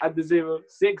 plus add the 0,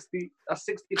 60. That's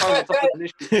 £60 on top of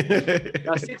initially.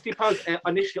 That's £60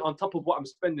 initially on top of what I'm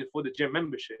spending for the gym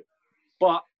membership.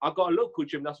 But I've got a local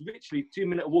gym that's literally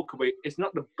 2-minute walk away. It's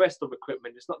not the best of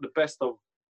equipment. It's not the best of,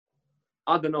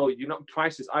 I don't know, you're not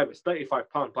prices either. It's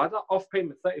 £35. But that off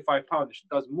payment, £35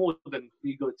 does more than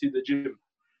you go to the gym.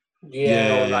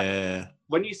 Yeah. So, like,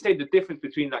 when you say the difference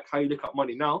between like how you look at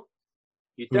money now,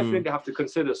 you definitely have to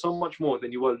consider so much more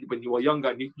than you were when you were younger.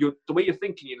 And you're the way you're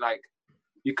thinking,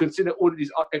 you consider all of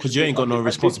these because you ain't got no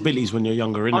responsibilities when you're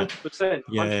younger, innit? 100%.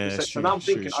 Yeah, 100%. true, and I'm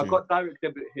thinking, true. I got direct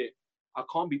debit here. I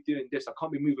can't be doing this. I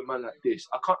can't be moving money like this.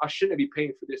 I shouldn't be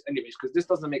paying for this anyways because this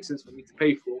doesn't make sense for me to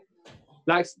pay for.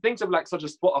 Like things of like such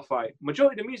as Spotify.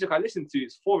 Majority of the music I listen to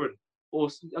is foreign or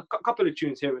a couple of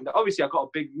tunes here and there. Obviously, I got a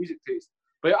big music taste,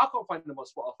 but I can't find them on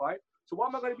Spotify. So why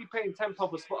am I going to be paying £10 for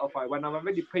Spotify when I'm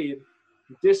already paying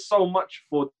this so much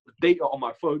for data on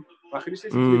my phone? I can just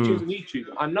listen to the tunes on YouTube.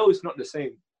 I know it's not the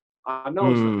same.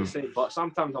 But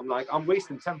sometimes I'm like, I'm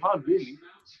wasting £10 really.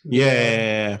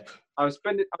 Yeah. I was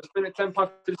spending £10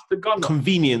 to the gun.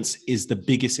 Convenience is the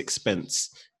biggest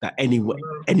expense that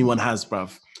anyone has,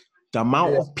 bruv. The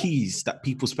amount of P's that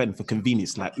people spend for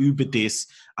convenience, like Uber this.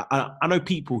 I know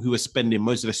people who are spending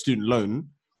most of their student loan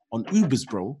on Ubers,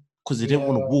 bro, because they didn't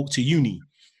want to walk to uni.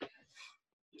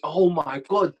 Oh my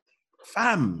God.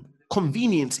 Fam,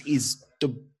 convenience is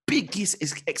the biggest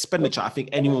expenditure I think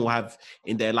anyone will have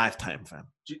in their lifetime, fam.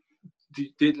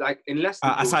 Did like unless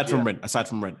aside from rent.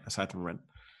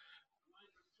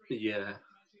 Yeah,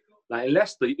 like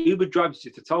unless the Uber drivers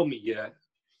used to tell me,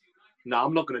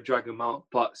 I'm not gonna drag them out.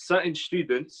 But certain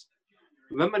students,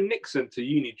 remember Nixon to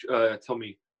uni,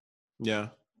 Tommy? Yeah.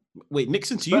 Wait,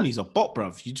 Nixon to uni is a bot,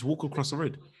 bruv. You just walk across the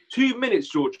road. 2 minutes,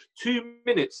 George. 2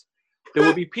 minutes. There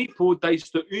will be people that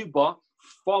used to Uber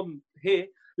from here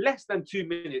less than 2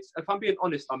 minutes. If I'm being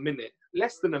honest, a minute.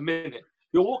 Less than a minute.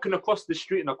 You're walking across the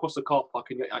street and across the car park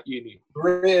and you're at uni.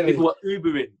 Really? People are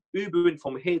Ubering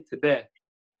from here to there.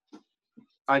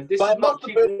 And this but is not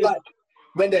cheap. Like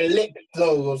when they're lit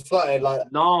though or something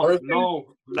like. No.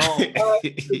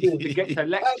 They get to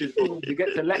lectures, bro. They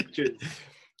get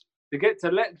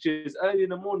to lectures early in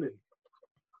the morning.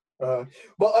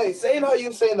 But saying how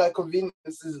you're saying that convenience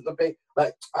is the big,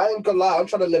 like I ain't gonna lie, I'm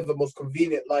trying to live the most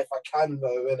convenient life I can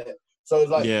though, innit? So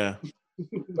it's like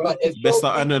like, it's best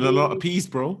start earning a lot of peas,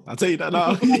 bro. I'll tell you that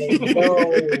now.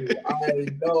 I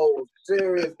know,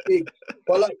 serious big.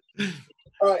 But like,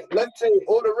 all right, let's say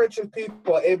all the richest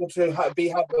people are able to have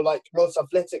like most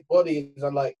athletic bodies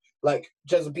and like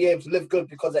just be able to live good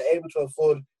because they're able to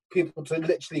afford people to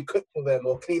literally cook for them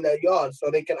or clean their yards so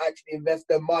they can actually invest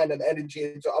their mind and energy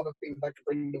into other things that can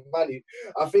bring them value.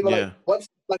 I feel like once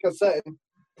like a certain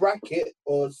bracket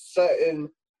or certain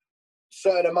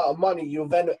amount of money, you're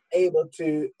then able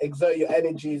to exert your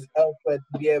energies elsewhere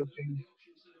to be able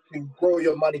to grow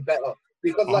your money better.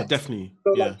 Because definitely.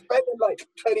 So like spending like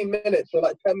 20 minutes or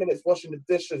like 10 minutes washing the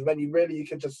dishes when you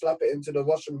can just slap it into the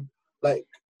washing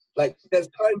like there's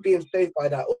time being saved by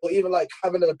that, or even like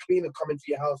having a cleaner come into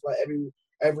your house like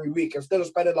every week instead of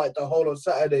spending like the whole of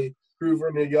Saturday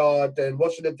hoovering your yard and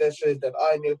washing the dishes and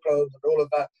ironing your clothes and all of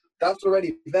that. That's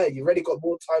already there. You already got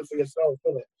more time for yourself,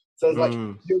 isn't it? So it's like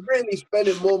you're really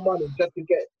spending more money just to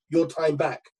get your time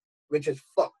back, which is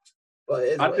fucked.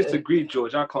 But I disagree,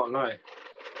 George. I can't lie,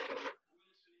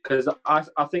 because I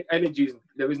think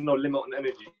there is no limit on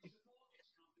energy.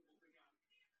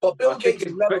 But Bill Gates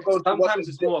is never going to sometimes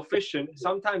it's more efficient.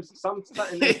 Sometimes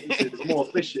certain instances it's more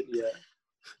efficient,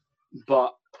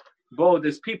 But bro,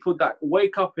 there's people that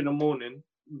wake up in the morning,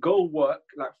 go work,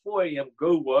 like 4 a.m.,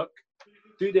 go work,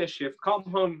 do their shift, come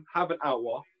home, have an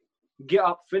hour, get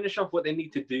up, finish off what they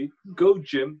need to do, go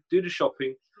gym, do the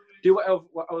shopping, do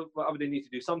whatever they need to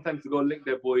do. Sometimes to go link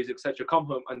their boys, etc. Come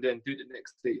home and then do the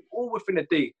next day, all within a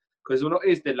day. Because what it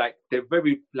is, they're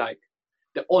very like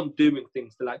they're on doing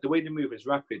things. They're like the way they move is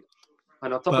rapid.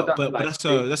 And on top of that, but like,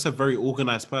 that's a very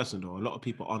organized person though. A lot of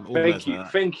people aren't organized.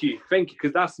 Thank you,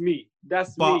 because that's me.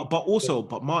 That's me. Me.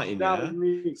 But Martin,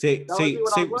 say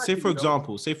for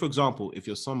example, if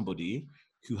you're somebody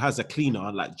who has a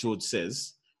cleaner, like George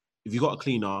says, if you got a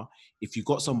cleaner, if you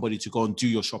got somebody to go and do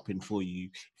your shopping for you,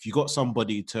 if you got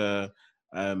somebody to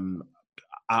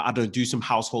I don't do some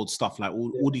household stuff, like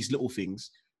all these little things,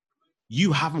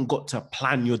 you haven't got to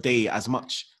plan your day as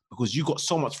much because you got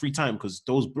so much free time because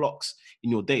those blocks in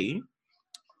your day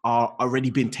are already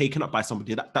been taken up by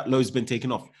somebody. That load's been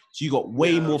taken off. So you got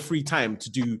way more free time to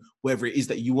do whatever it is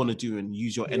that you want to do and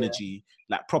use your energy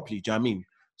like properly. Do you know what I mean?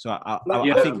 So I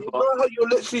think... You know how you're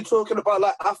literally talking about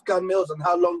like Afghan meals and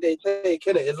how long they take,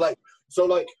 innit? It's like, so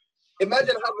like,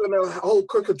 imagine having a whole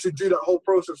cooker to do that whole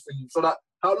process for you. So that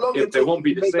how long it won't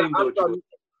be the same though.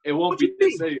 It won't be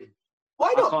the same.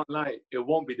 Why not? I can't lie. It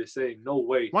won't be the same. No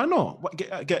way. Why not?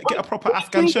 Get a proper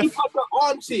Afghan chef.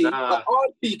 My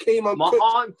auntie came and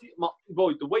cooked.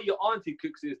 Bro, the way your auntie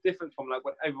cooks is different from like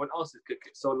when everyone else is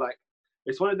cooking. So like,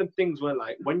 it's one of them things where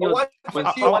like when you're. I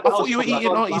thought you were eating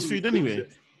auntie's food anyway.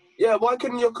 Yeah, why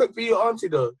couldn't you cook for your auntie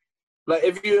though? Like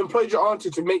if you employed your auntie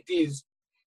to make these,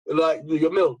 like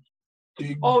your meal.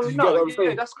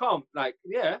 That's calm. Like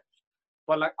yeah.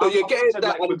 But like, so you're getting that,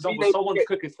 like, for example, someone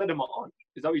cook instead of my aunt.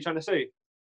 Is that what you're trying to say?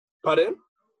 Pardon?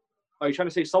 Are you trying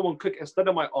to say someone cook instead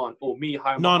of my aunt or me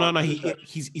hire my aunt? No.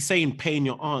 He's saying paying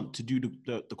your aunt to do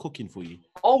the cooking for you.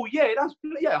 Oh yeah, that's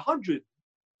 100.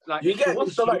 Like you get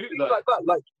so like things like that,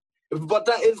 like, but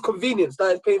that is convenience.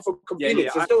 That is paying for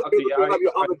convenience.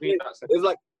 It's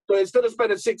like so instead of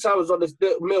spending 6 hours on this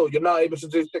meal, you're now able to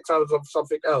do 6 hours of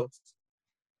something else.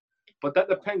 But that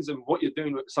depends on what you're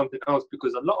doing with something else,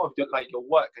 because a lot of your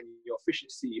work and your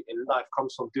efficiency in life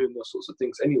comes from doing those sorts of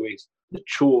things anyways. The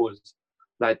chores,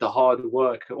 like the hard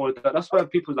work and all of that. That's where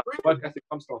people's work ethic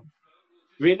comes from.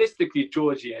 Realistically,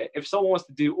 George, if someone wants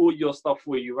to do all your stuff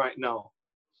for you right now,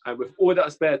 and with all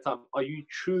that spare time, are you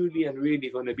truly and really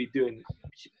going to be doing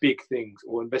big things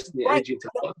or investing your energy into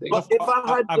other things? But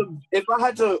if I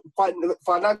had to find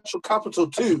financial capital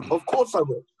too, of course I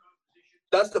would.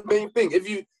 That's the main thing. If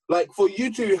you for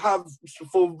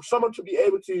someone to be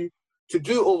able to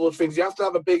do all those things, you have to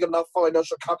have a big enough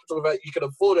financial capital that you can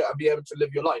afford it and be able to live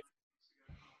your life.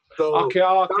 So okay,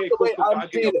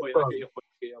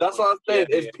 that's what I'm saying.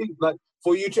 Like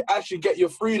for you to actually get your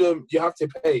freedom, you have to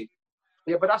pay.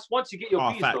 Yeah, but that's once you get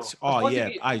your fees, facts.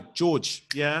 Though. George,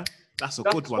 that's a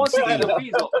good one. Once you get your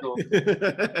fees up, though.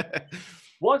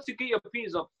 Once you get your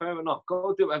fees up, fair enough.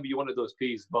 Go do whatever you want to those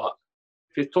fees. But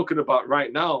if you're talking about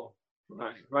right now,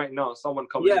 someone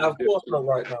coming. Yeah, of course not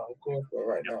right now. Of course not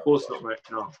right now. Of course not right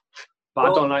now. But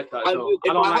I don't like that. I don't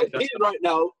like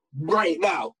that. Right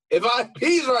now. If I had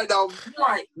peas right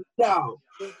now.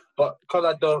 But because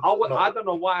I don't. I don't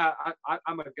know why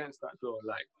I'm against that though.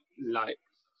 Like.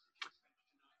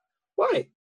 Why?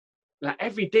 Like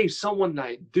every day, someone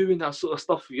like doing that sort of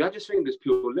stuff for you. I just think it's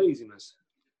pure laziness.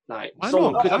 Like I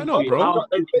know, bro.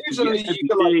 Occasionally you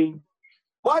can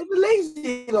why is it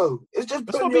lazy though? It's just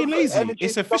not being lazy.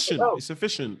 It's efficient. It's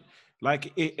efficient.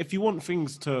 Like if you want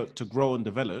things to grow and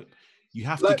develop, you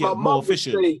have to get more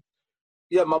efficient.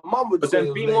 My mum would say. But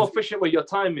then be more efficient with your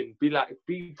timing. Be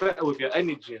better with your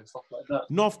energy and stuff like that.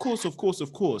 No, of course.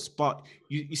 But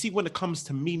you see, when it comes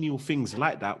to menial things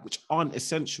like that, which aren't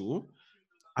essential,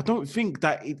 I don't think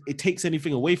that it takes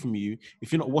anything away from you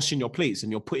if you're not washing your plates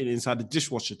and you're putting it inside the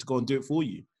dishwasher to go and do it for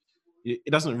you.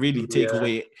 It doesn't really take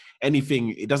away anything.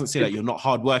 It doesn't say that you're not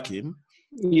hardworking.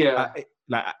 Yeah.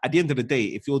 Like at the end of the day,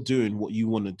 if you're doing what you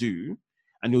want to do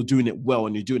and you're doing it well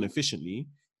and you're doing it efficiently,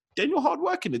 then you're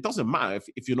hardworking. It doesn't matter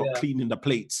if you're not cleaning the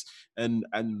plates and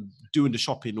doing the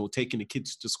shopping or taking the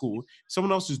kids to school.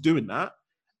 Someone else is doing that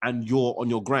and you're on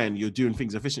your grind, you're doing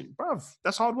things efficient. Bruv,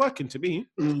 that's hardworking to me.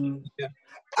 Mm-hmm. Yeah.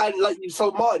 And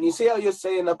so Martin, you see how you're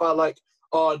saying about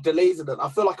the laziness. I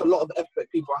feel like a lot of effort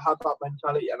people have that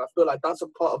mentality, and I feel like that's a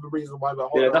part of the reason why we're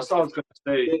holding. Yeah, that's what I was going to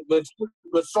say.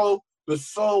 We're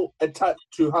so attached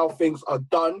to how things are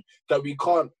done that we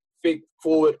can't think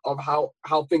forward of how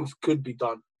things could be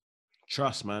done.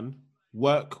 Trust, man.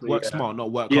 Work smart,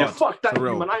 not work hard. Yeah, fuck that,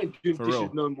 man. I ain't doing dishes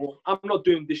no more. I'm not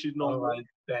doing dishes no more.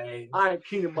 Right, I ain't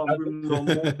cleaning my room no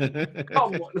more.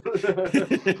 Come on.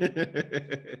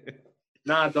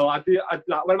 Nah, though,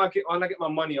 when I get my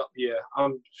money up here,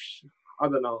 I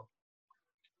don't know.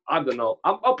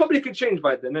 I'll probably could change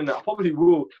by then, and I probably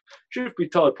will. Truth be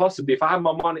told, possibly if I have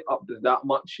my money up that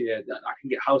much here, that I can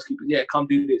get housekeepers. Yeah, come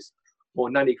do this, or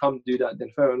nanny, come do that.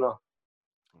 Then fair enough.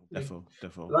 Definitely.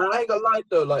 I ain't gonna lie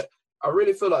though, I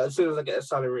really feel like as soon as I get a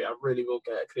salary, I really will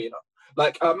get a cleaner.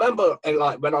 Like, I remember,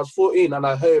 like, when I was 14 and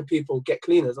I heard people get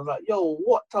cleaners, I was like, yo,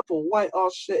 what type of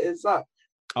white-ass shit is that?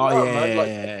 Oh, No, yeah,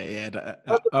 man,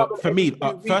 like, for me,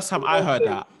 first time I heard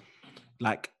thing. that,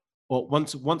 like, well,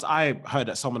 once I heard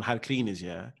that someone had cleaners,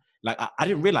 yeah, like, I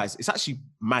didn't realize it's actually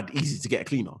mad easy to get a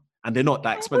cleaner, and they're not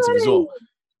that expensive as well.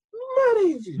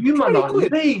 You man are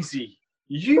lazy.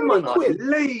 You man are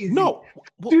lazy. No,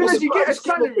 soon as you get a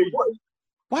salary,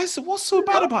 what's so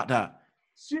bad about that?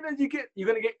 Soon as you're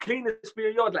gonna get cleaners for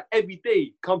your yard like every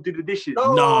day. Come do the dishes.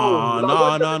 No.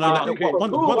 Okay.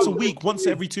 Once a week, once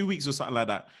every 2 weeks or something like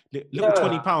that. Little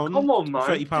 £20. Come on, man.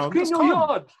 £30. Just clean your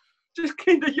yard. Just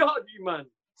clean the yard, you man.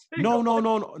 No.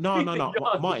 Martin.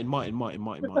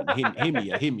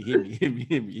 Hear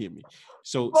me.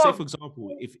 So, say for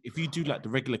example, if you do like the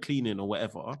regular cleaning or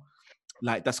whatever,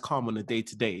 like that's calm on a day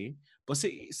to day. But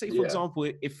say for example,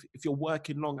 if you're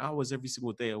working long hours every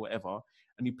single day or whatever,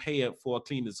 and you pay for a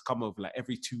cleaner to come over like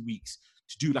every 2 weeks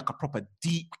to do like a proper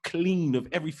deep clean of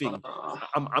everything.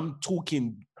 I'm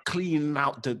talking cleaning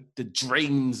out the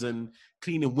drains and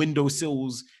cleaning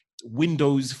windowsills,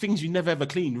 windows, things you never ever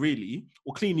clean really,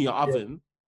 or cleaning your oven.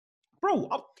 Bro,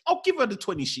 I'll give her the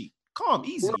 20 sheet. Calm,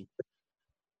 easy.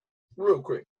 Real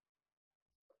quick.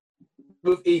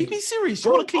 Be serious.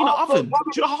 You want to clean an oven? Do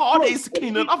you know how hard it is to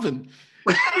clean an oven?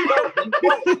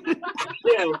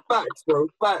 Yeah, facts, bro.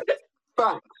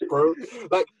 Facts, bro.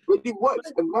 Like, when you work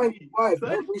to 95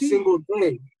 every single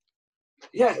day.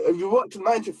 Yeah, if you work to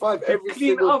 9 to 5 every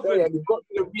single day and you got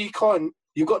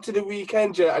to the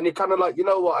weekend, yeah, and you're kind of like, you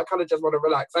know what, I kind of just want to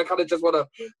relax. I kind of just want to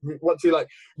like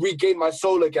regain my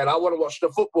soul again. I want to watch the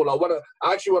football. I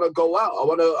actually want to go out. I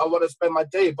want to spend my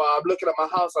day, but I'm looking at my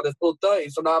house and it's still dirty.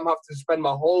 So now I'm having to spend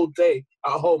my whole day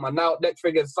at home. And now next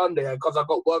thing is Sunday, and because I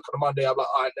got work on a Monday, I'm like,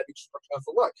 all right, let me just return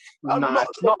for work.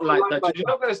 It's not like that. You're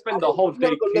not going to spend the whole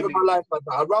day cleaning. My life like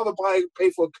that. I'd rather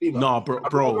pay for a cleaner. No, bro.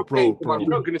 You're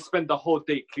not going to spend the whole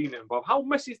day cleaning, bro. How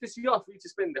messy is this yard for you to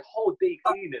spend the whole day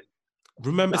cleaning?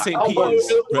 Remember St. Peter's?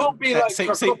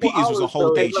 St. Peter's was a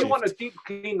whole day shift. If you want to deep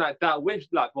clean like that, we're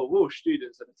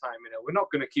students at the time, you know. We're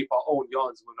not going to keep our own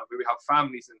yards when we have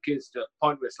families and kids to the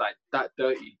point where it's like that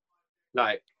dirty.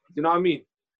 Like, you know what I mean?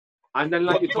 And then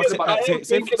like you're talking about...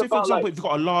 Say for example, if you've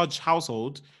got a large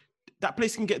household, that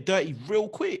place can get dirty real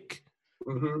quick.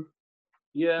 Mm-hmm.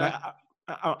 Yeah.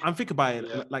 Like, I'm thinking about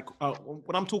it, like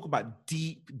when I'm talking about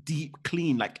deep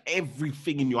clean, like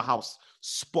everything in your house,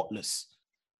 spotless.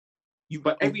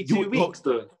 But every 2 weeks,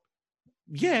 though.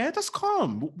 Yeah, that's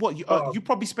calm. What you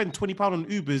probably spend £20 on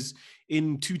Ubers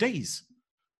in 2 days.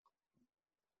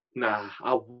 Nah,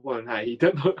 I won't. You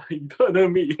don't know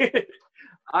me.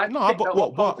 Martin,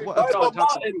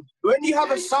 when you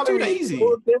have a salary, it's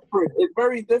more different. It's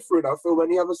very different. I feel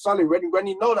when you have a salary, when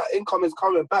you know that income is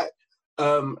coming back,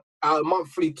 at a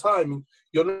monthly time,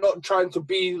 you're not trying to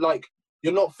be like,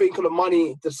 you're not thinking of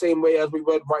money the same way as we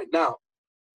would right now.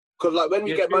 Because like when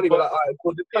we get money, we're like, all right,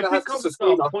 well, this kind of has to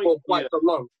sustain us for quite so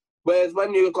long. Whereas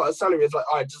when you've got a salary, it's like,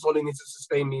 all right, just only needs to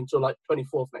sustain me until like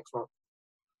 24th next month.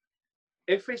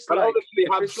 If it's like, obviously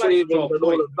have savings and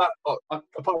all of that, but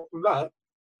apart from that,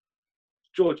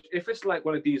 George, if it's like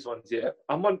one of these ones, yeah,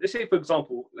 let's say for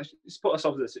example, let's put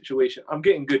ourselves in a situation. I'm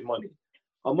getting good money.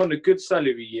 I'm on a good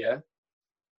salary, yeah.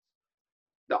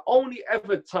 The only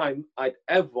ever time I'd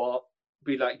ever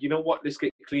be like, you know what, let's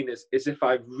get cleaners, is if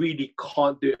I really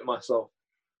can't do it myself.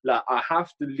 Like I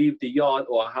have to leave the yard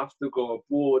or I have to go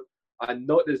abroad. I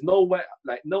know there's no way,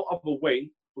 like no other way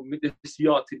for me this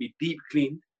yard to be deep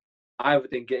clean other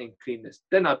than getting cleaners.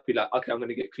 Then I'd be like, okay, I'm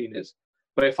gonna get cleaners.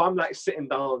 But if I'm like sitting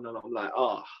down and I'm like,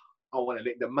 I want to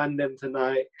make the man them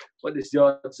tonight, but this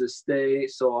yard's a stay,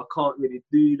 so I can't really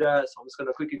do that. So I'm just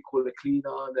gonna quickly call the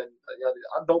cleaner and then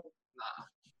I don't. Nah.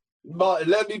 But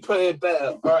let me put it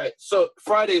better. All right, so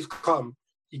Fridays come.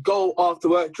 You go after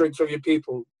work, drinks with your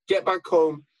people. Get back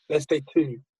home, let's say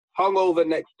 2. Hungover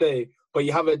next day, but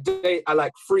you have a date at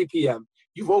like 3 p.m.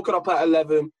 You've woken up at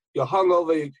 11. You're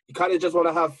hungover. You kind of just want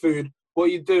to have food. What are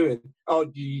you doing? Oh,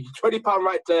 you £20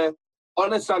 right there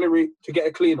on a salary to get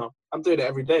a cleaner. I'm doing it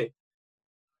every day.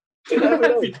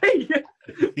 Every day, yeah.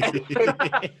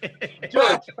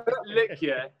 George, look,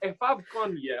 yeah, if I've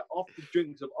gone, after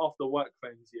drinks of after work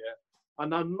friends,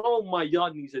 and I know my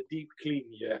yard needs a deep clean,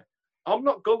 I'm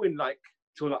not going like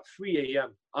till like 3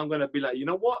 a.m. I'm going to be like, you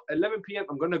know what, 11 p.m.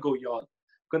 I'm going to go yard.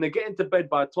 I'm going to get into bed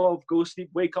by 12, go sleep,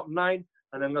 wake up 9,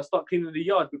 and I'm going to start cleaning the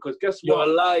yard because guess what?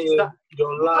 You're lying.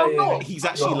 You're lying. He's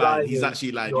actually lying. He's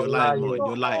actually lying. You're lying, Martin.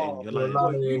 You're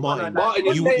lying. Martin,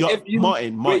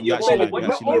 you're actually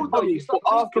lying.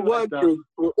 After work,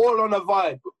 we're all on a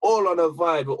vibe. all on a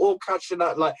vibe. We're all catching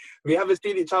out. Like, we haven't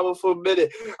seen each other for a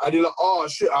minute. And you're like, oh,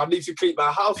 shit, I need to clean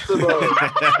my house tomorrow.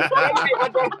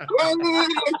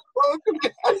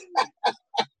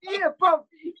 Yeah, bro.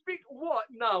 You think what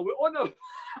now? We're on a...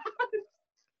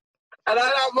 And at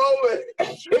that moment,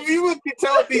 if you were to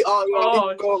tell me, oh, yo, I need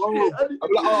to go home,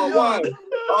 I'm like, oh, why?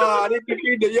 Oh, I need to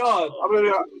clean the yard. I'm gonna be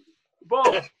like, Bro.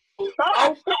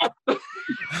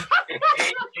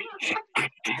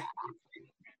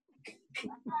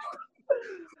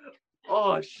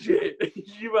 Oh shit!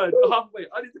 You man, wait,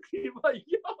 I need to clean my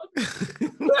yard.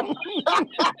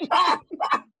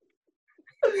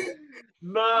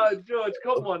 Nah, George,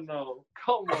 come on now,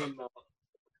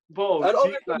 bro. and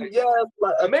obviously, like,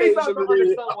 maybe I don't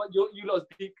understand what you lot's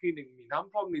deep cleaning mean. I'm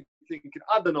probably thinking,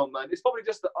 I don't know, man. It's probably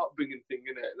just the upbringing thing,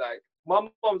 innit? Like, my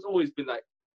mom's always been like,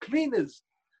 cleaners.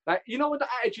 Like, you know what the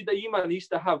attitude that you man used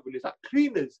to have when it's like,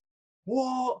 cleaners,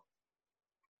 what?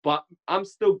 But I'm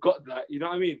still got that, you know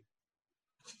what I mean?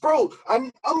 Bro,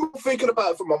 and I'm thinking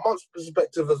about it from my mom's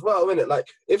perspective as well, innit? Like,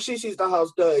 if she sees the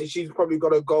house dirty, she's probably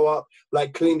gonna go up,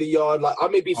 like, clean the yard. Like, I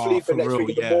may be sleeping next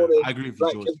week in the morning. I agree with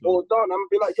like, George, it's all done. I'm gonna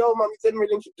be like, yo, mum, you didn't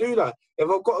really need to do that. If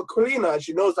I've got a cleaner and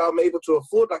she knows that I'm able to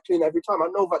afford that cleaner every time, I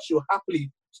know that she'll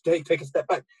happily take a step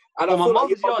back. And For I my feel like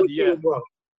mum's yard, yeah. well.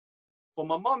 For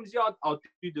my mum's yard, I'll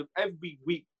do every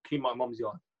week, clean my mum's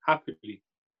yard, happily.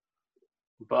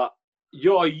 But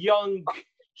you're a young,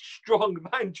 strong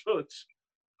man, George.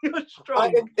 You're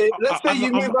strong. Let's say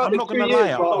you move out. I'm not gonna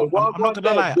lie. I'm not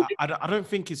gonna lie. I don't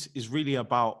think it's really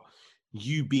about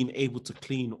you being able to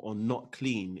clean or not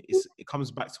clean. It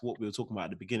comes back to what we were talking about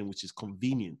at the beginning, which is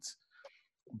convenience.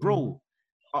 Bro,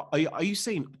 are you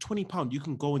saying £20? You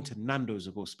can go into Nando's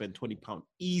and go spend £20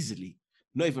 easily,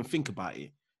 not even think about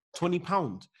it.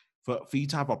 £20 for you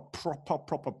to have a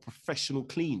proper professional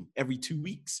clean every 2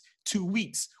 weeks. 2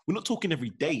 weeks. We're not talking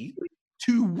every day.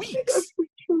 2 weeks.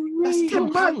 That's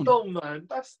 £10. Mad though, man.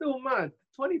 That's still mad.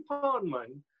 £20,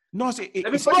 man. No, it's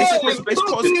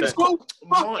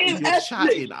Martin, you're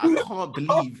chatting. I can't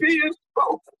believe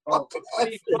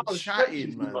 £20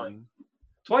 chatting, man.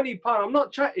 £20. I'm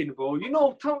not chatting, bro. You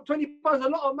know, £20 is a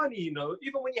lot of money. You know,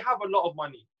 even when you have a lot of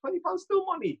money, £20 still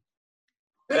money.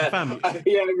 Yeah,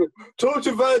 yeah. Talk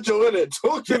to Virgil, innit?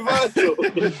 Talk to Virgil.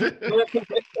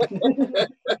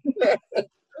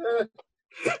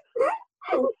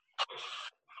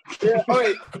 Yeah,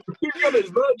 wait. To be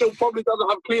honest, Virgil probably doesn't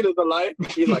have cleaners alive.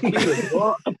 He's like, cleaners,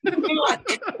 what?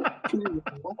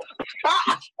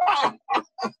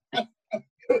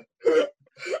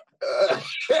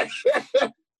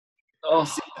 Oh,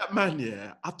 see that man,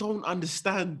 yeah? I don't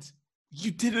understand.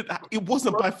 You didn't. It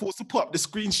wasn't by force to put up the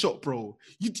screenshot, bro.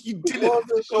 You didn't.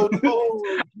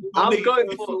 I'm going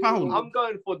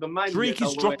for the man. Drake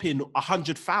is dropping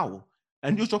 100 foul,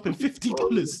 and you're dropping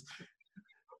 $50.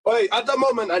 Wait, at that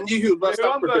moment, I knew he was West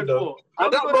African, though.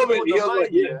 At that moment, he was like,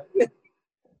 yeah.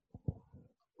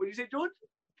 What did you say, George?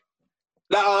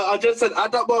 No, I just said,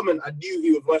 at that moment, I knew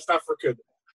he was West African.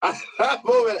 At that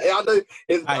moment, I know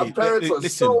his parents were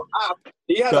so apt.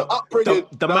 He had an upbringing.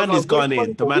 The man is gone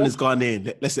in. The man is gone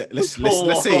in. Let's just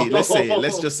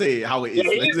say how it is.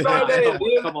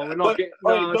 Come on, we're not getting.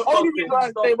 The only reason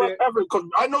I say West African because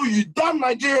I know you damn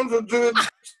Nigerians are doing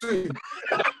too.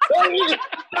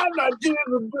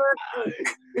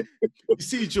 You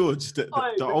see, George, the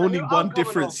only one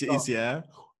difference is, yeah,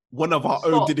 one of our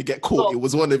own didn't get caught. It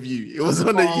was one of you. It was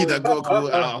one of you that got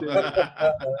caught out.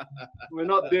 We're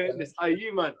not doing this. Are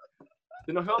you, man?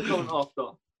 You know who I'm going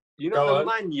after? You know the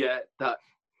man, yeah, that,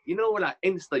 you know, when like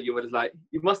Insta, you were like,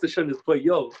 you must have shown this boy,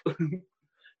 yo,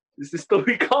 this is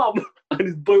story calm. And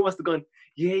his boy must have gone,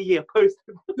 yeah, post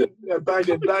it. Yeah, bang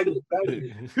it.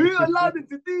 Who allowed him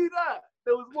to do that?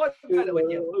 There was one guy that went,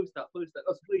 yeah, post that.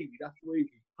 That's wavy.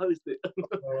 Post it.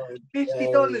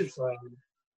 $50.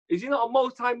 Is he not a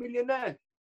multi-millionaire?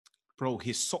 Bro,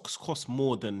 his socks cost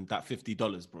more than that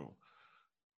 $50, bro.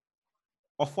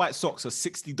 Off-white socks are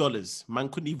 $60. Man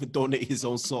couldn't even donate his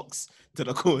own socks to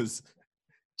the cause.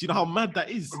 Do you know how mad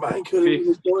that is? Man,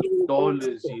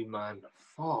 $50, you man.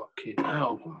 Fucking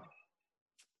hell, bro.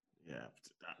 Yeah.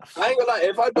 I ain't gonna lie,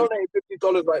 if I donate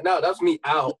 $50 right now, that's me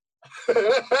out.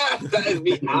 That is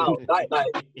me out. Night.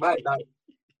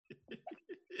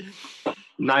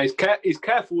 Nah, he's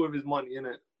careful with his money,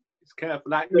 innit? He's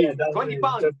careful. Like me,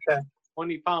 £20.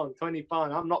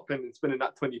 £20. I'm not spending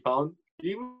that £20.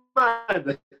 You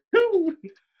mad?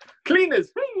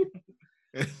 Cleaners.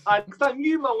 And time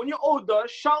you, man, when you're older,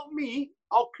 shout me.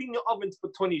 I'll clean your ovens for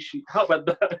 20 sheet. How about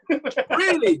that?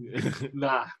 Really?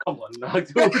 Nah, come on. Nah.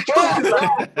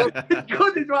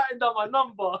 God is writing down my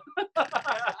number.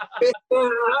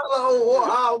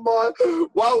 Wow, man.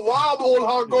 Why I'm all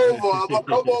hungover? I'm like,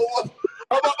 come on,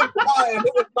 I'm about to cry. And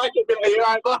then it's back in there. You're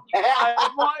like,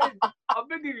 Martin, I'm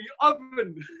begging you,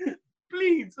 oven.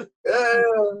 Please.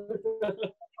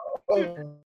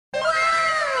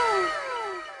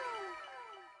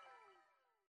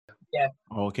 Yeah.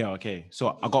 Okay.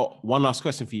 So I got one last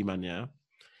question for you, man. Yeah.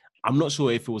 I'm not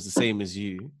sure if it was the same as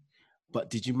you, but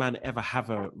did you, man, ever have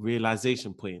a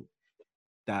realization point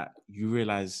that you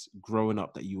realized growing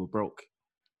up that you were broke?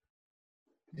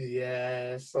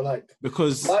 Yeah. So like,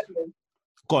 because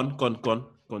go on.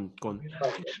 Mine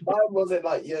wasn't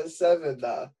like year 7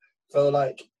 now. So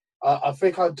like, I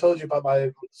think I told you about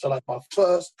my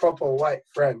first proper white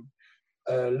friend,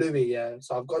 Louis. Yeah.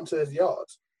 So I've gone to his yard.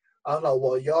 I'm like,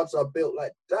 well, yards are built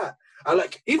like that. And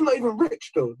like, he's not even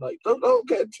rich though. Like, don't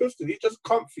get it twisted. He's just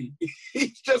comfy.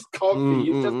 He's just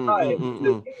comfy. He's just tired.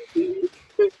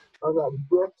 I'm like,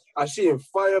 bro, I see him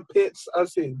fire pits. I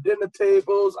see dinner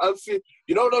tables. I see,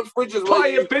 you know, those fridges.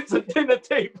 Fire pits and dinner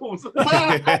tables. No,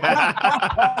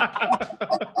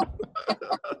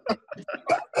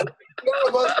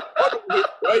 but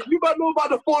you might know about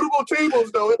the foldable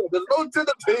tables though. Innit? There's no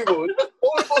dinner table. It's just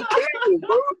foldable tables,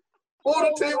 bro.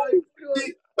 Foldable tables.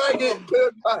 Bag it,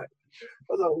 clear pack. I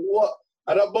was like, what?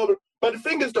 At that moment, but the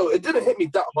thing is though, it didn't hit me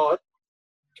that hard.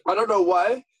 I don't know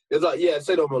why. It's like, yeah,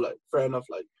 say no more. Like, fair enough.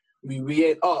 Like, we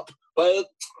ain't up, but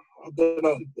I don't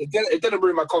know. It didn't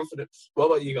bring my confidence. What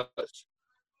about you guys?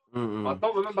 I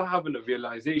don't remember having a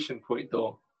realization point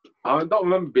though. I don't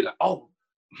remember being like, oh,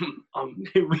 I'm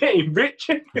really rich.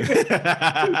 It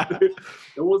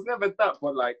was never that,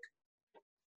 but like,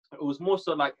 it was more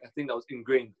so like, I think that was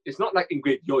ingrained. It's not like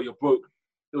ingrained, yo, you're broke.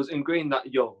 It was ingrained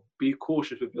that, yo, be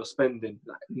cautious with your spending.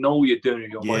 Like, know what you're doing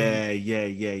with your money. Yeah.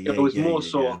 It was more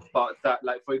so about that.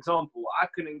 Like, for example, I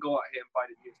couldn't go out here and buy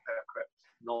the newest pair of crepes.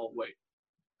 No way.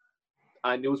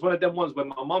 And it was one of them ones when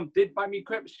my mom did buy me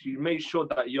crepes, she made sure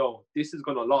that, yo, this is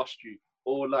going to last you.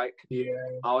 Or like,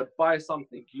 I would buy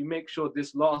something, you make sure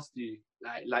this lasts you.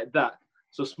 Like that.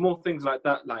 So small things like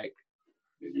that, like,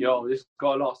 yo, this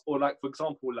got to last. Or like, for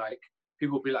example, like,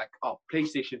 people be like, oh,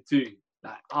 PlayStation 2.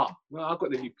 Like, well, I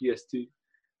got the new PS2.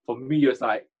 For me, it's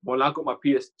like, when I got my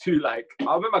PS2, like,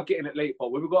 I remember getting it late,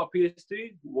 but when we got a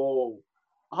PS2, whoa.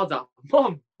 I was like,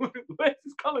 Mom, where's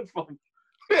this coming from?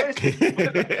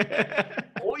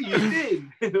 What you did?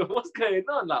 What's going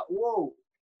on? Like, whoa.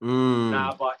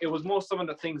 Nah, but it was more some of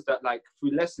the things that, like,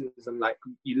 through lessons and like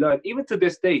you learn, even to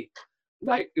this day,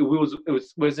 like we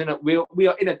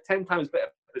are in a 10 times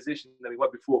better position than we were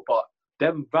before, but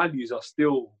them values are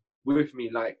still with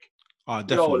me. Like,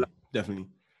 definitely.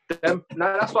 Now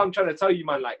that's what I'm trying to tell you,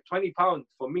 man. Like, £20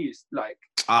 for me is like.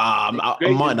 I'm not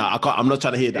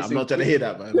trying to hear that. I'm not trying to hear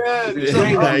that, man. Yeah, I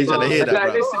ain't trying to hear that, like,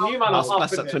 man. listen, you man, I'll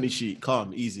splash that 20 sheet.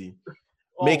 Calm, easy.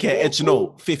 Make it edge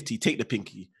 50. Take the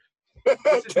pinky.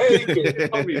 Take it.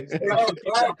 I'll do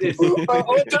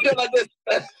it like this.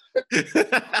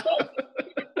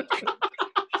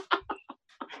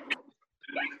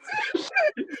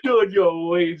 Showed your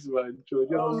waves, man. Showed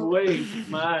your waves,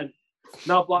 man.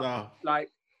 No, but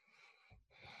like,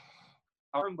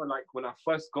 I remember like when I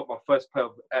first got my first pair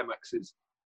of Air Maxes,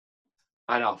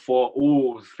 and I thought,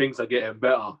 oh, things are getting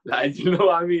better. Like, you know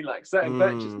what I mean? Like, certain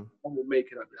purchases I will make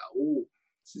it, I'd be like, oh,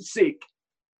 this is sick.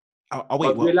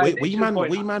 Were you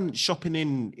man shopping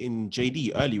in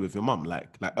JD early with your mum? Like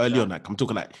early on, like I'm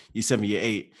talking like year 7, year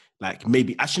 8, like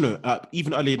maybe actually no,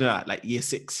 even earlier than that, like year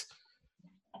 6.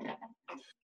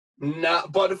 Nah,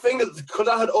 but the thing is, because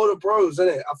I had older bros,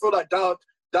 innit? I feel like that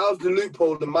was the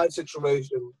loophole in my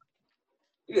situation.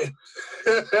 Yeah,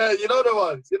 you know the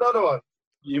ones. You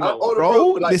know,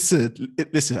 bro. Listen.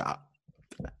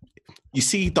 You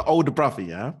see the older brother,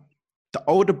 yeah. The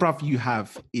older brother you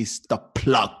have is the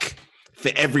plug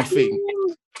for everything.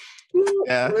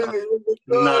 Yeah.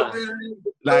 Nah.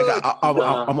 Like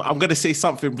I'm gonna say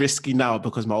something risky now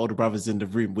because my older brother's in the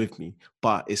room with me,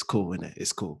 but it's cool, innit?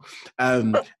 It's cool.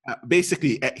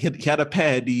 Basically, he had a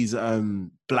pair of these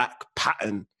black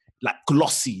pattern, like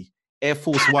glossy Air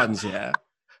Force Ones, yeah.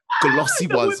 Glossy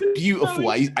ones, beautiful.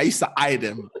 I used to eye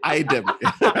them. I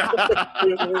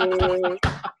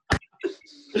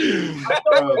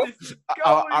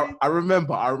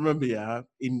remember, yeah.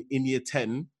 In year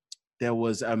 10, there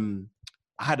was I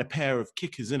had a pair of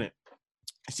kickers in it.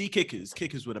 See,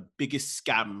 kickers were the biggest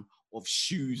scam of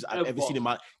shoes I've ever seen in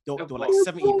my. They were like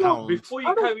 £70. Before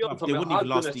you carry on, they wouldn't even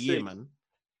last a year, man.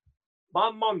 My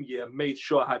mum, made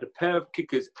sure I had a pair of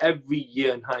kickers every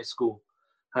year in high school,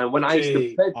 and when I used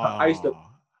to beg, I used to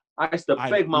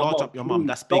beg my mom. Large up your mum.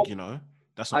 That's big, you know.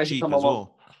 That's not cheap as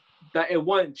well. that it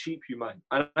weren't cheap, you man.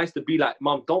 And I used to be like,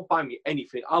 Mum, don't buy me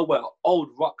anything. I'll wear an old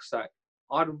rucksack.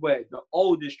 I'd wear the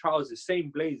oldest trousers,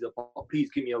 same blazer, but please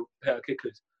give me a pair of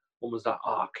kickers. Mum was like,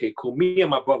 okay, cool. Me and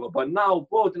my brother. But now,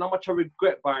 bro, then how much I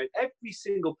regret buying every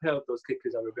single pair of those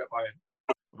kickers. I regret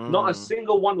buying. Not a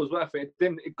single one was worth it.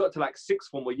 Then it got to like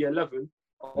sixth form or year 11.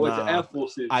 I went to Air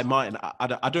Forces.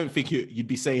 I don't think you'd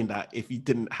be saying that if you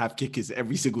didn't have kickers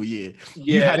every single year.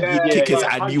 You had kickers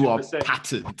and you are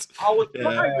patterned. I was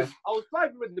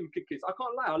thriving with them kickers. I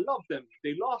can't lie. I love them.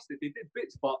 They lasted. They did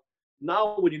bits. But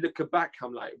now when you look back,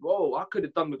 I'm like, whoa, I could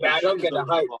have done with that. I don't get the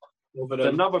hype.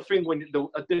 Another thing, when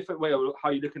a different way of how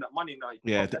you're looking at money now.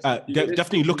 Yeah,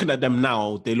 definitely looking at them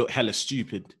now, they look hella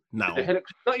stupid now.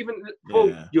 Not even,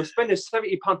 bro, you're spending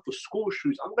 £70 for school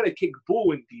shoes. I'm going to kick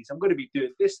ball in these. I'm going to be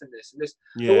doing this and this and this.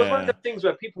 Yeah. It was one of the things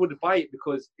where people would buy it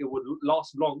because it would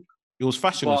last long. It was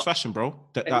fashion. It was fashion, bro.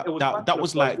 That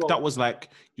was like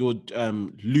your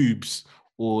Lubes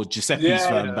or Giuseppe's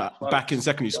back in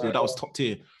secondary school. That was top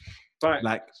tier. Right.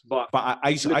 Like, but I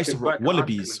used to rock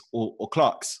Wallabies or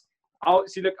Clarks. I would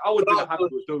have been happy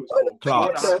with those.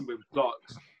 Clarks.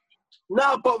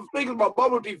 No, but I'm thinking my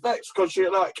mum would be vexed because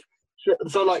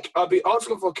I'd be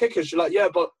asking for kickers. She's like, yeah,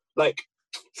 but like,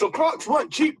 so Clarks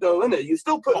weren't cheap though, innit? You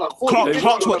still put like 40.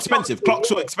 Clarks were expensive.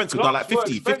 Clarks were expensive. They're like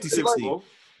 50, 60.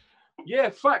 Yeah,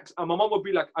 facts. And my mum would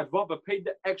be like, I'd rather pay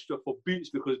the extra for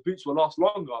boots because boots will last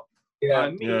longer.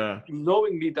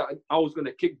 Knowingly that I was going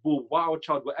to kick ball, wild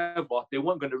child, whatever, they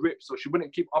weren't going to rip, so she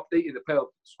wouldn't keep updating the pair of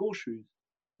school shoes.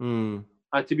 And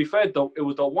to be fair, though, it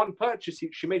was the one purchase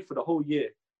she made for the whole year.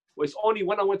 Well, it's only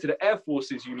when I went to the Air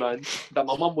Forces, that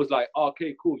my mum was like,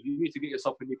 okay, cool, you need to get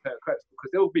yourself a new pair of crepes because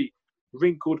they'll be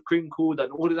wrinkled, crinkled,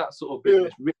 and all of that sort of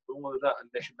business, ripped and all of that, and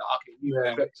they should be like, okay, new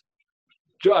pair of crepes.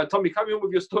 Tommy, carry on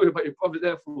with your story about your brother's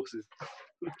Air Forces.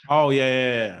 Oh,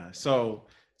 yeah. So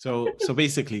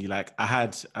basically, like, I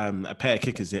had a pair of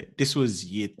kickers. This was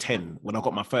year 10 when I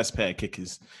got my first pair of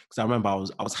kickers. Because I remember I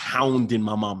was hounding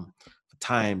my mum for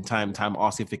time,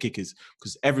 asking for kickers.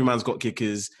 Because every man's got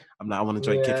kickers. I'm like, I want to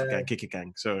join Kicker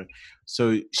Gang. So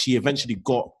she eventually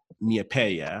got me a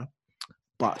pair,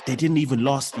 but they didn't even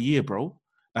last the year, bro.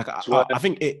 Like, I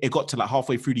think it got to like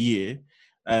halfway through the year,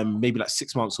 maybe like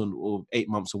 6 months or 8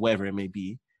 months or whatever it may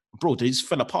be. Bro, they just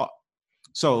fell apart.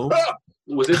 So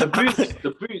was it the boots?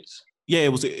 The boots? Yeah,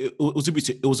 it was the boots.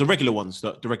 It was the regular ones,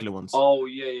 the regular ones. Oh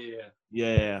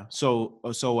yeah. So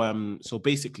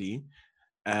basically,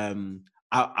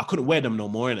 I couldn't wear them no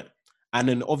more, innit? And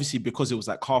then obviously because it was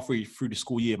like halfway through the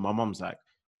school year, my mum's like,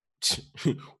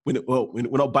 we're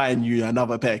not buying you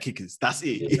another pair of kickers. That's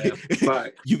it. Yeah,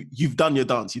 you've done your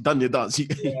dance.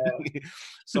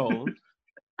 So.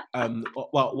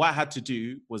 Well, what I had to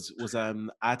do was I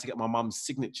had to get my mum's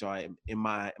signature in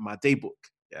my daybook.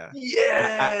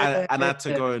 Yeah. And I had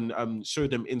to go and show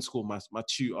them in school, my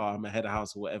tutor, my head of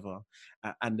house or whatever.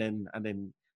 And then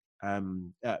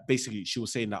basically she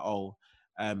was saying that,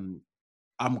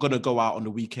 I'm gonna go out on the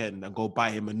weekend and go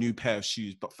buy him a new pair of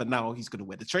shoes, but for now he's gonna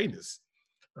wear the trainers.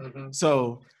 Mm-hmm.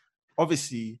 So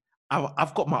obviously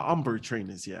I've got my Umbro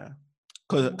trainers, yeah.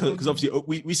 Because obviously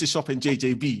we used to shop in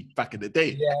JJB back in the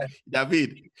day. Yeah. You know what I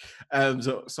mean?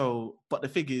 But the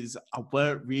thing is, I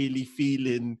weren't really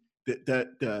feeling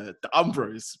the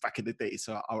Umbros back in the day.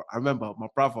 So I remember my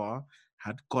brother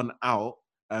had gone out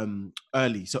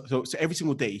early. So every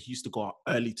single day he used to go out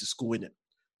early to school, innit?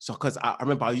 So because I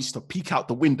remember I used to peek out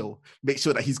the window, make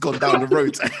sure that he's gone down the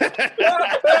road.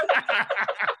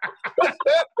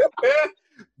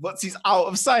 Once he's out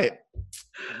of sight,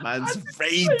 man's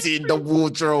raiding the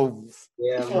wardrobe.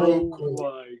 Yeah. Oh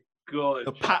my god.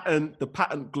 The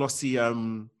patent glossy Air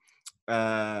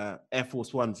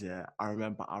Force Ones. Yeah, I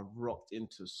remember I rocked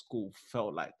into school,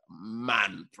 felt like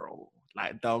man, bro,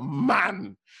 like the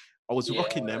man. I was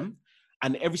rocking them,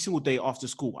 and every single day after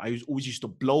school, I always used to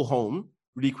blow home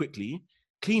really quickly,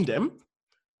 clean them,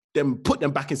 then put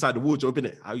them back inside the wardrobe.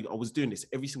 Innit? I was doing this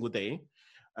every single day.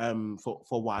 For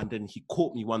a while, and then he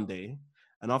caught me one day,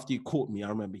 and after he caught me, I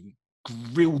remember he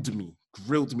grilled me. Do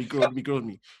you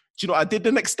know what I did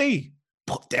the next day?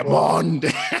 Put them on.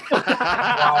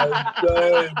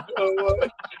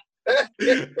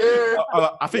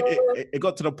 I think it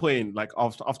got to the point, like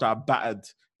after I battered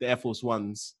the Air Force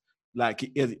Ones, like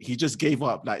he just gave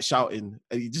up, like shouting,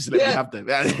 and he just let me have them.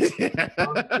 Imagine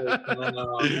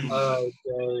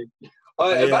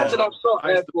I shot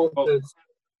Air Forces.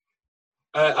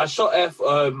 I shot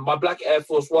my black Air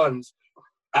Force Ones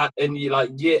in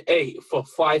year 8 for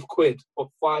 £5 for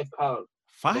 £5.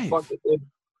 £5?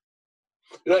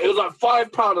 It was like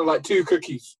 £5 and like 2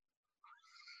 cookies.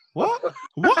 What?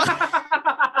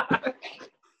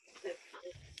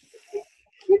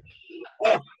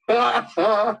 I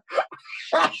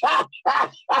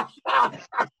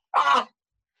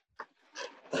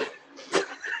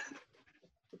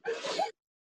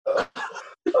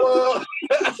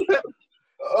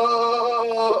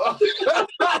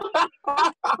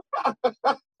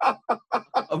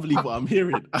can't believe what I'm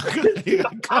hearing. I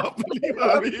can't believe what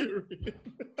I'm hearing.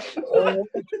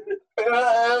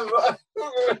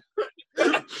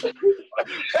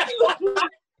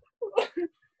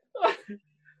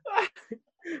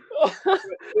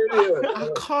 I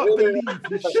can't believe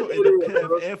you shot in a pair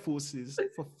of Air Forces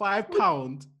for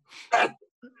 £5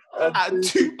 and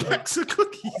 2 packs of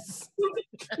cookies.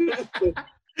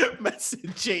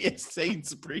 Massive JS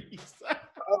Sainsbury's.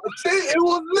 It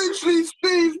was literally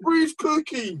Sainsbury's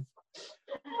cookies.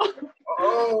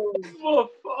 Oh,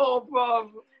 bro.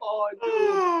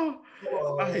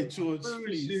 Hey, George,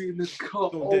 please.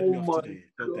 Don't Oh dead me off my today.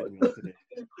 Don't dead me off today.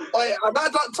 and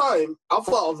at that time, I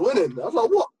thought I was winning. I was like,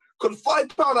 what? Because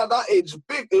 £5 at that age is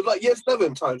big. It was like year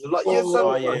 7 times. It was like year 7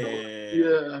 Oh, times.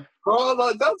 Yeah. I was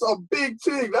like, that's a big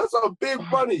thing. That's a big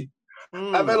money.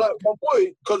 And then, like, my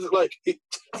boy, because, like,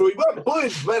 so we weren't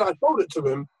boys when I told it to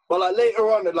him, but, like,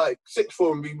 later on in, like, sixth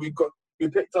form, we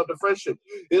picked up the friendship.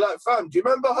 He's like, fam, do you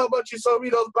remember how much you sold me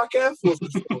those black Air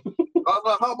Forces for? I was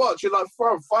like, how much? He's like,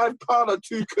 fam, £5 and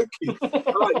 2 cookies.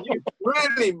 I'm like, you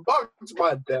really bugged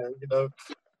my dad, you know?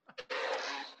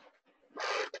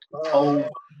 Oh,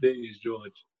 days,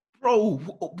 George. Bro,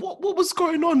 what was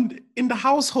going on in the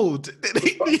household?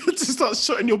 They had to start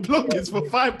shotting your bloggers for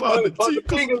 £5 But and 2 the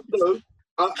thing is, though,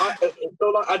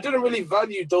 I didn't really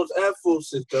value those Air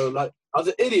Forces, though. Like, I was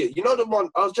an idiot. You know the one,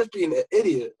 I was just being an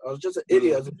idiot. I was just an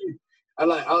idiot as a kid. And,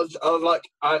 like, I was like,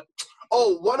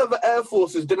 one of the Air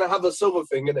Forces didn't have a silver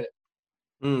thing in it.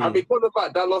 And because of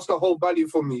that lost the whole value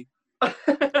for me.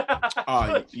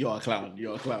 You're a clown.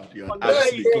 You're an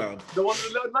absolute clown. The one with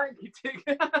the little Nike tick.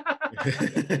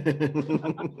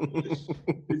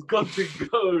 It's got to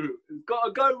go. It's got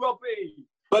to go, Robbie.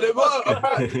 But it worked.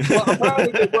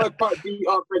 Apparently it worked quite beat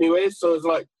up anyway, so it's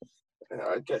like,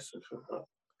 I guess.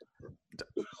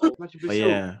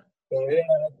 Yeah.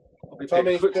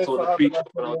 Tommy, good for having us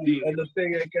and the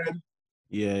thing again.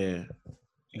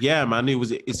 Yeah, man.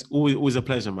 It's always a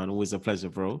pleasure, man. Always a pleasure,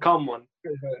 bro. Come on.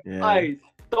 Yeah. Hey,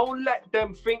 don't let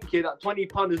them think here that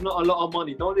 £20 is not a lot of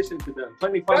money. Don't listen to them.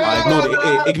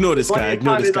 £20. Ignore this guy.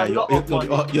 Ignore this guy.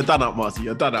 £20 You're done out, Marty.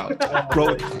 You're done out,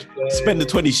 bro. Spend the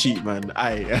 20 sheet, man.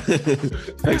 Aye.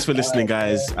 Thanks for listening,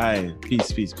 guys. Aye.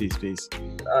 Peace.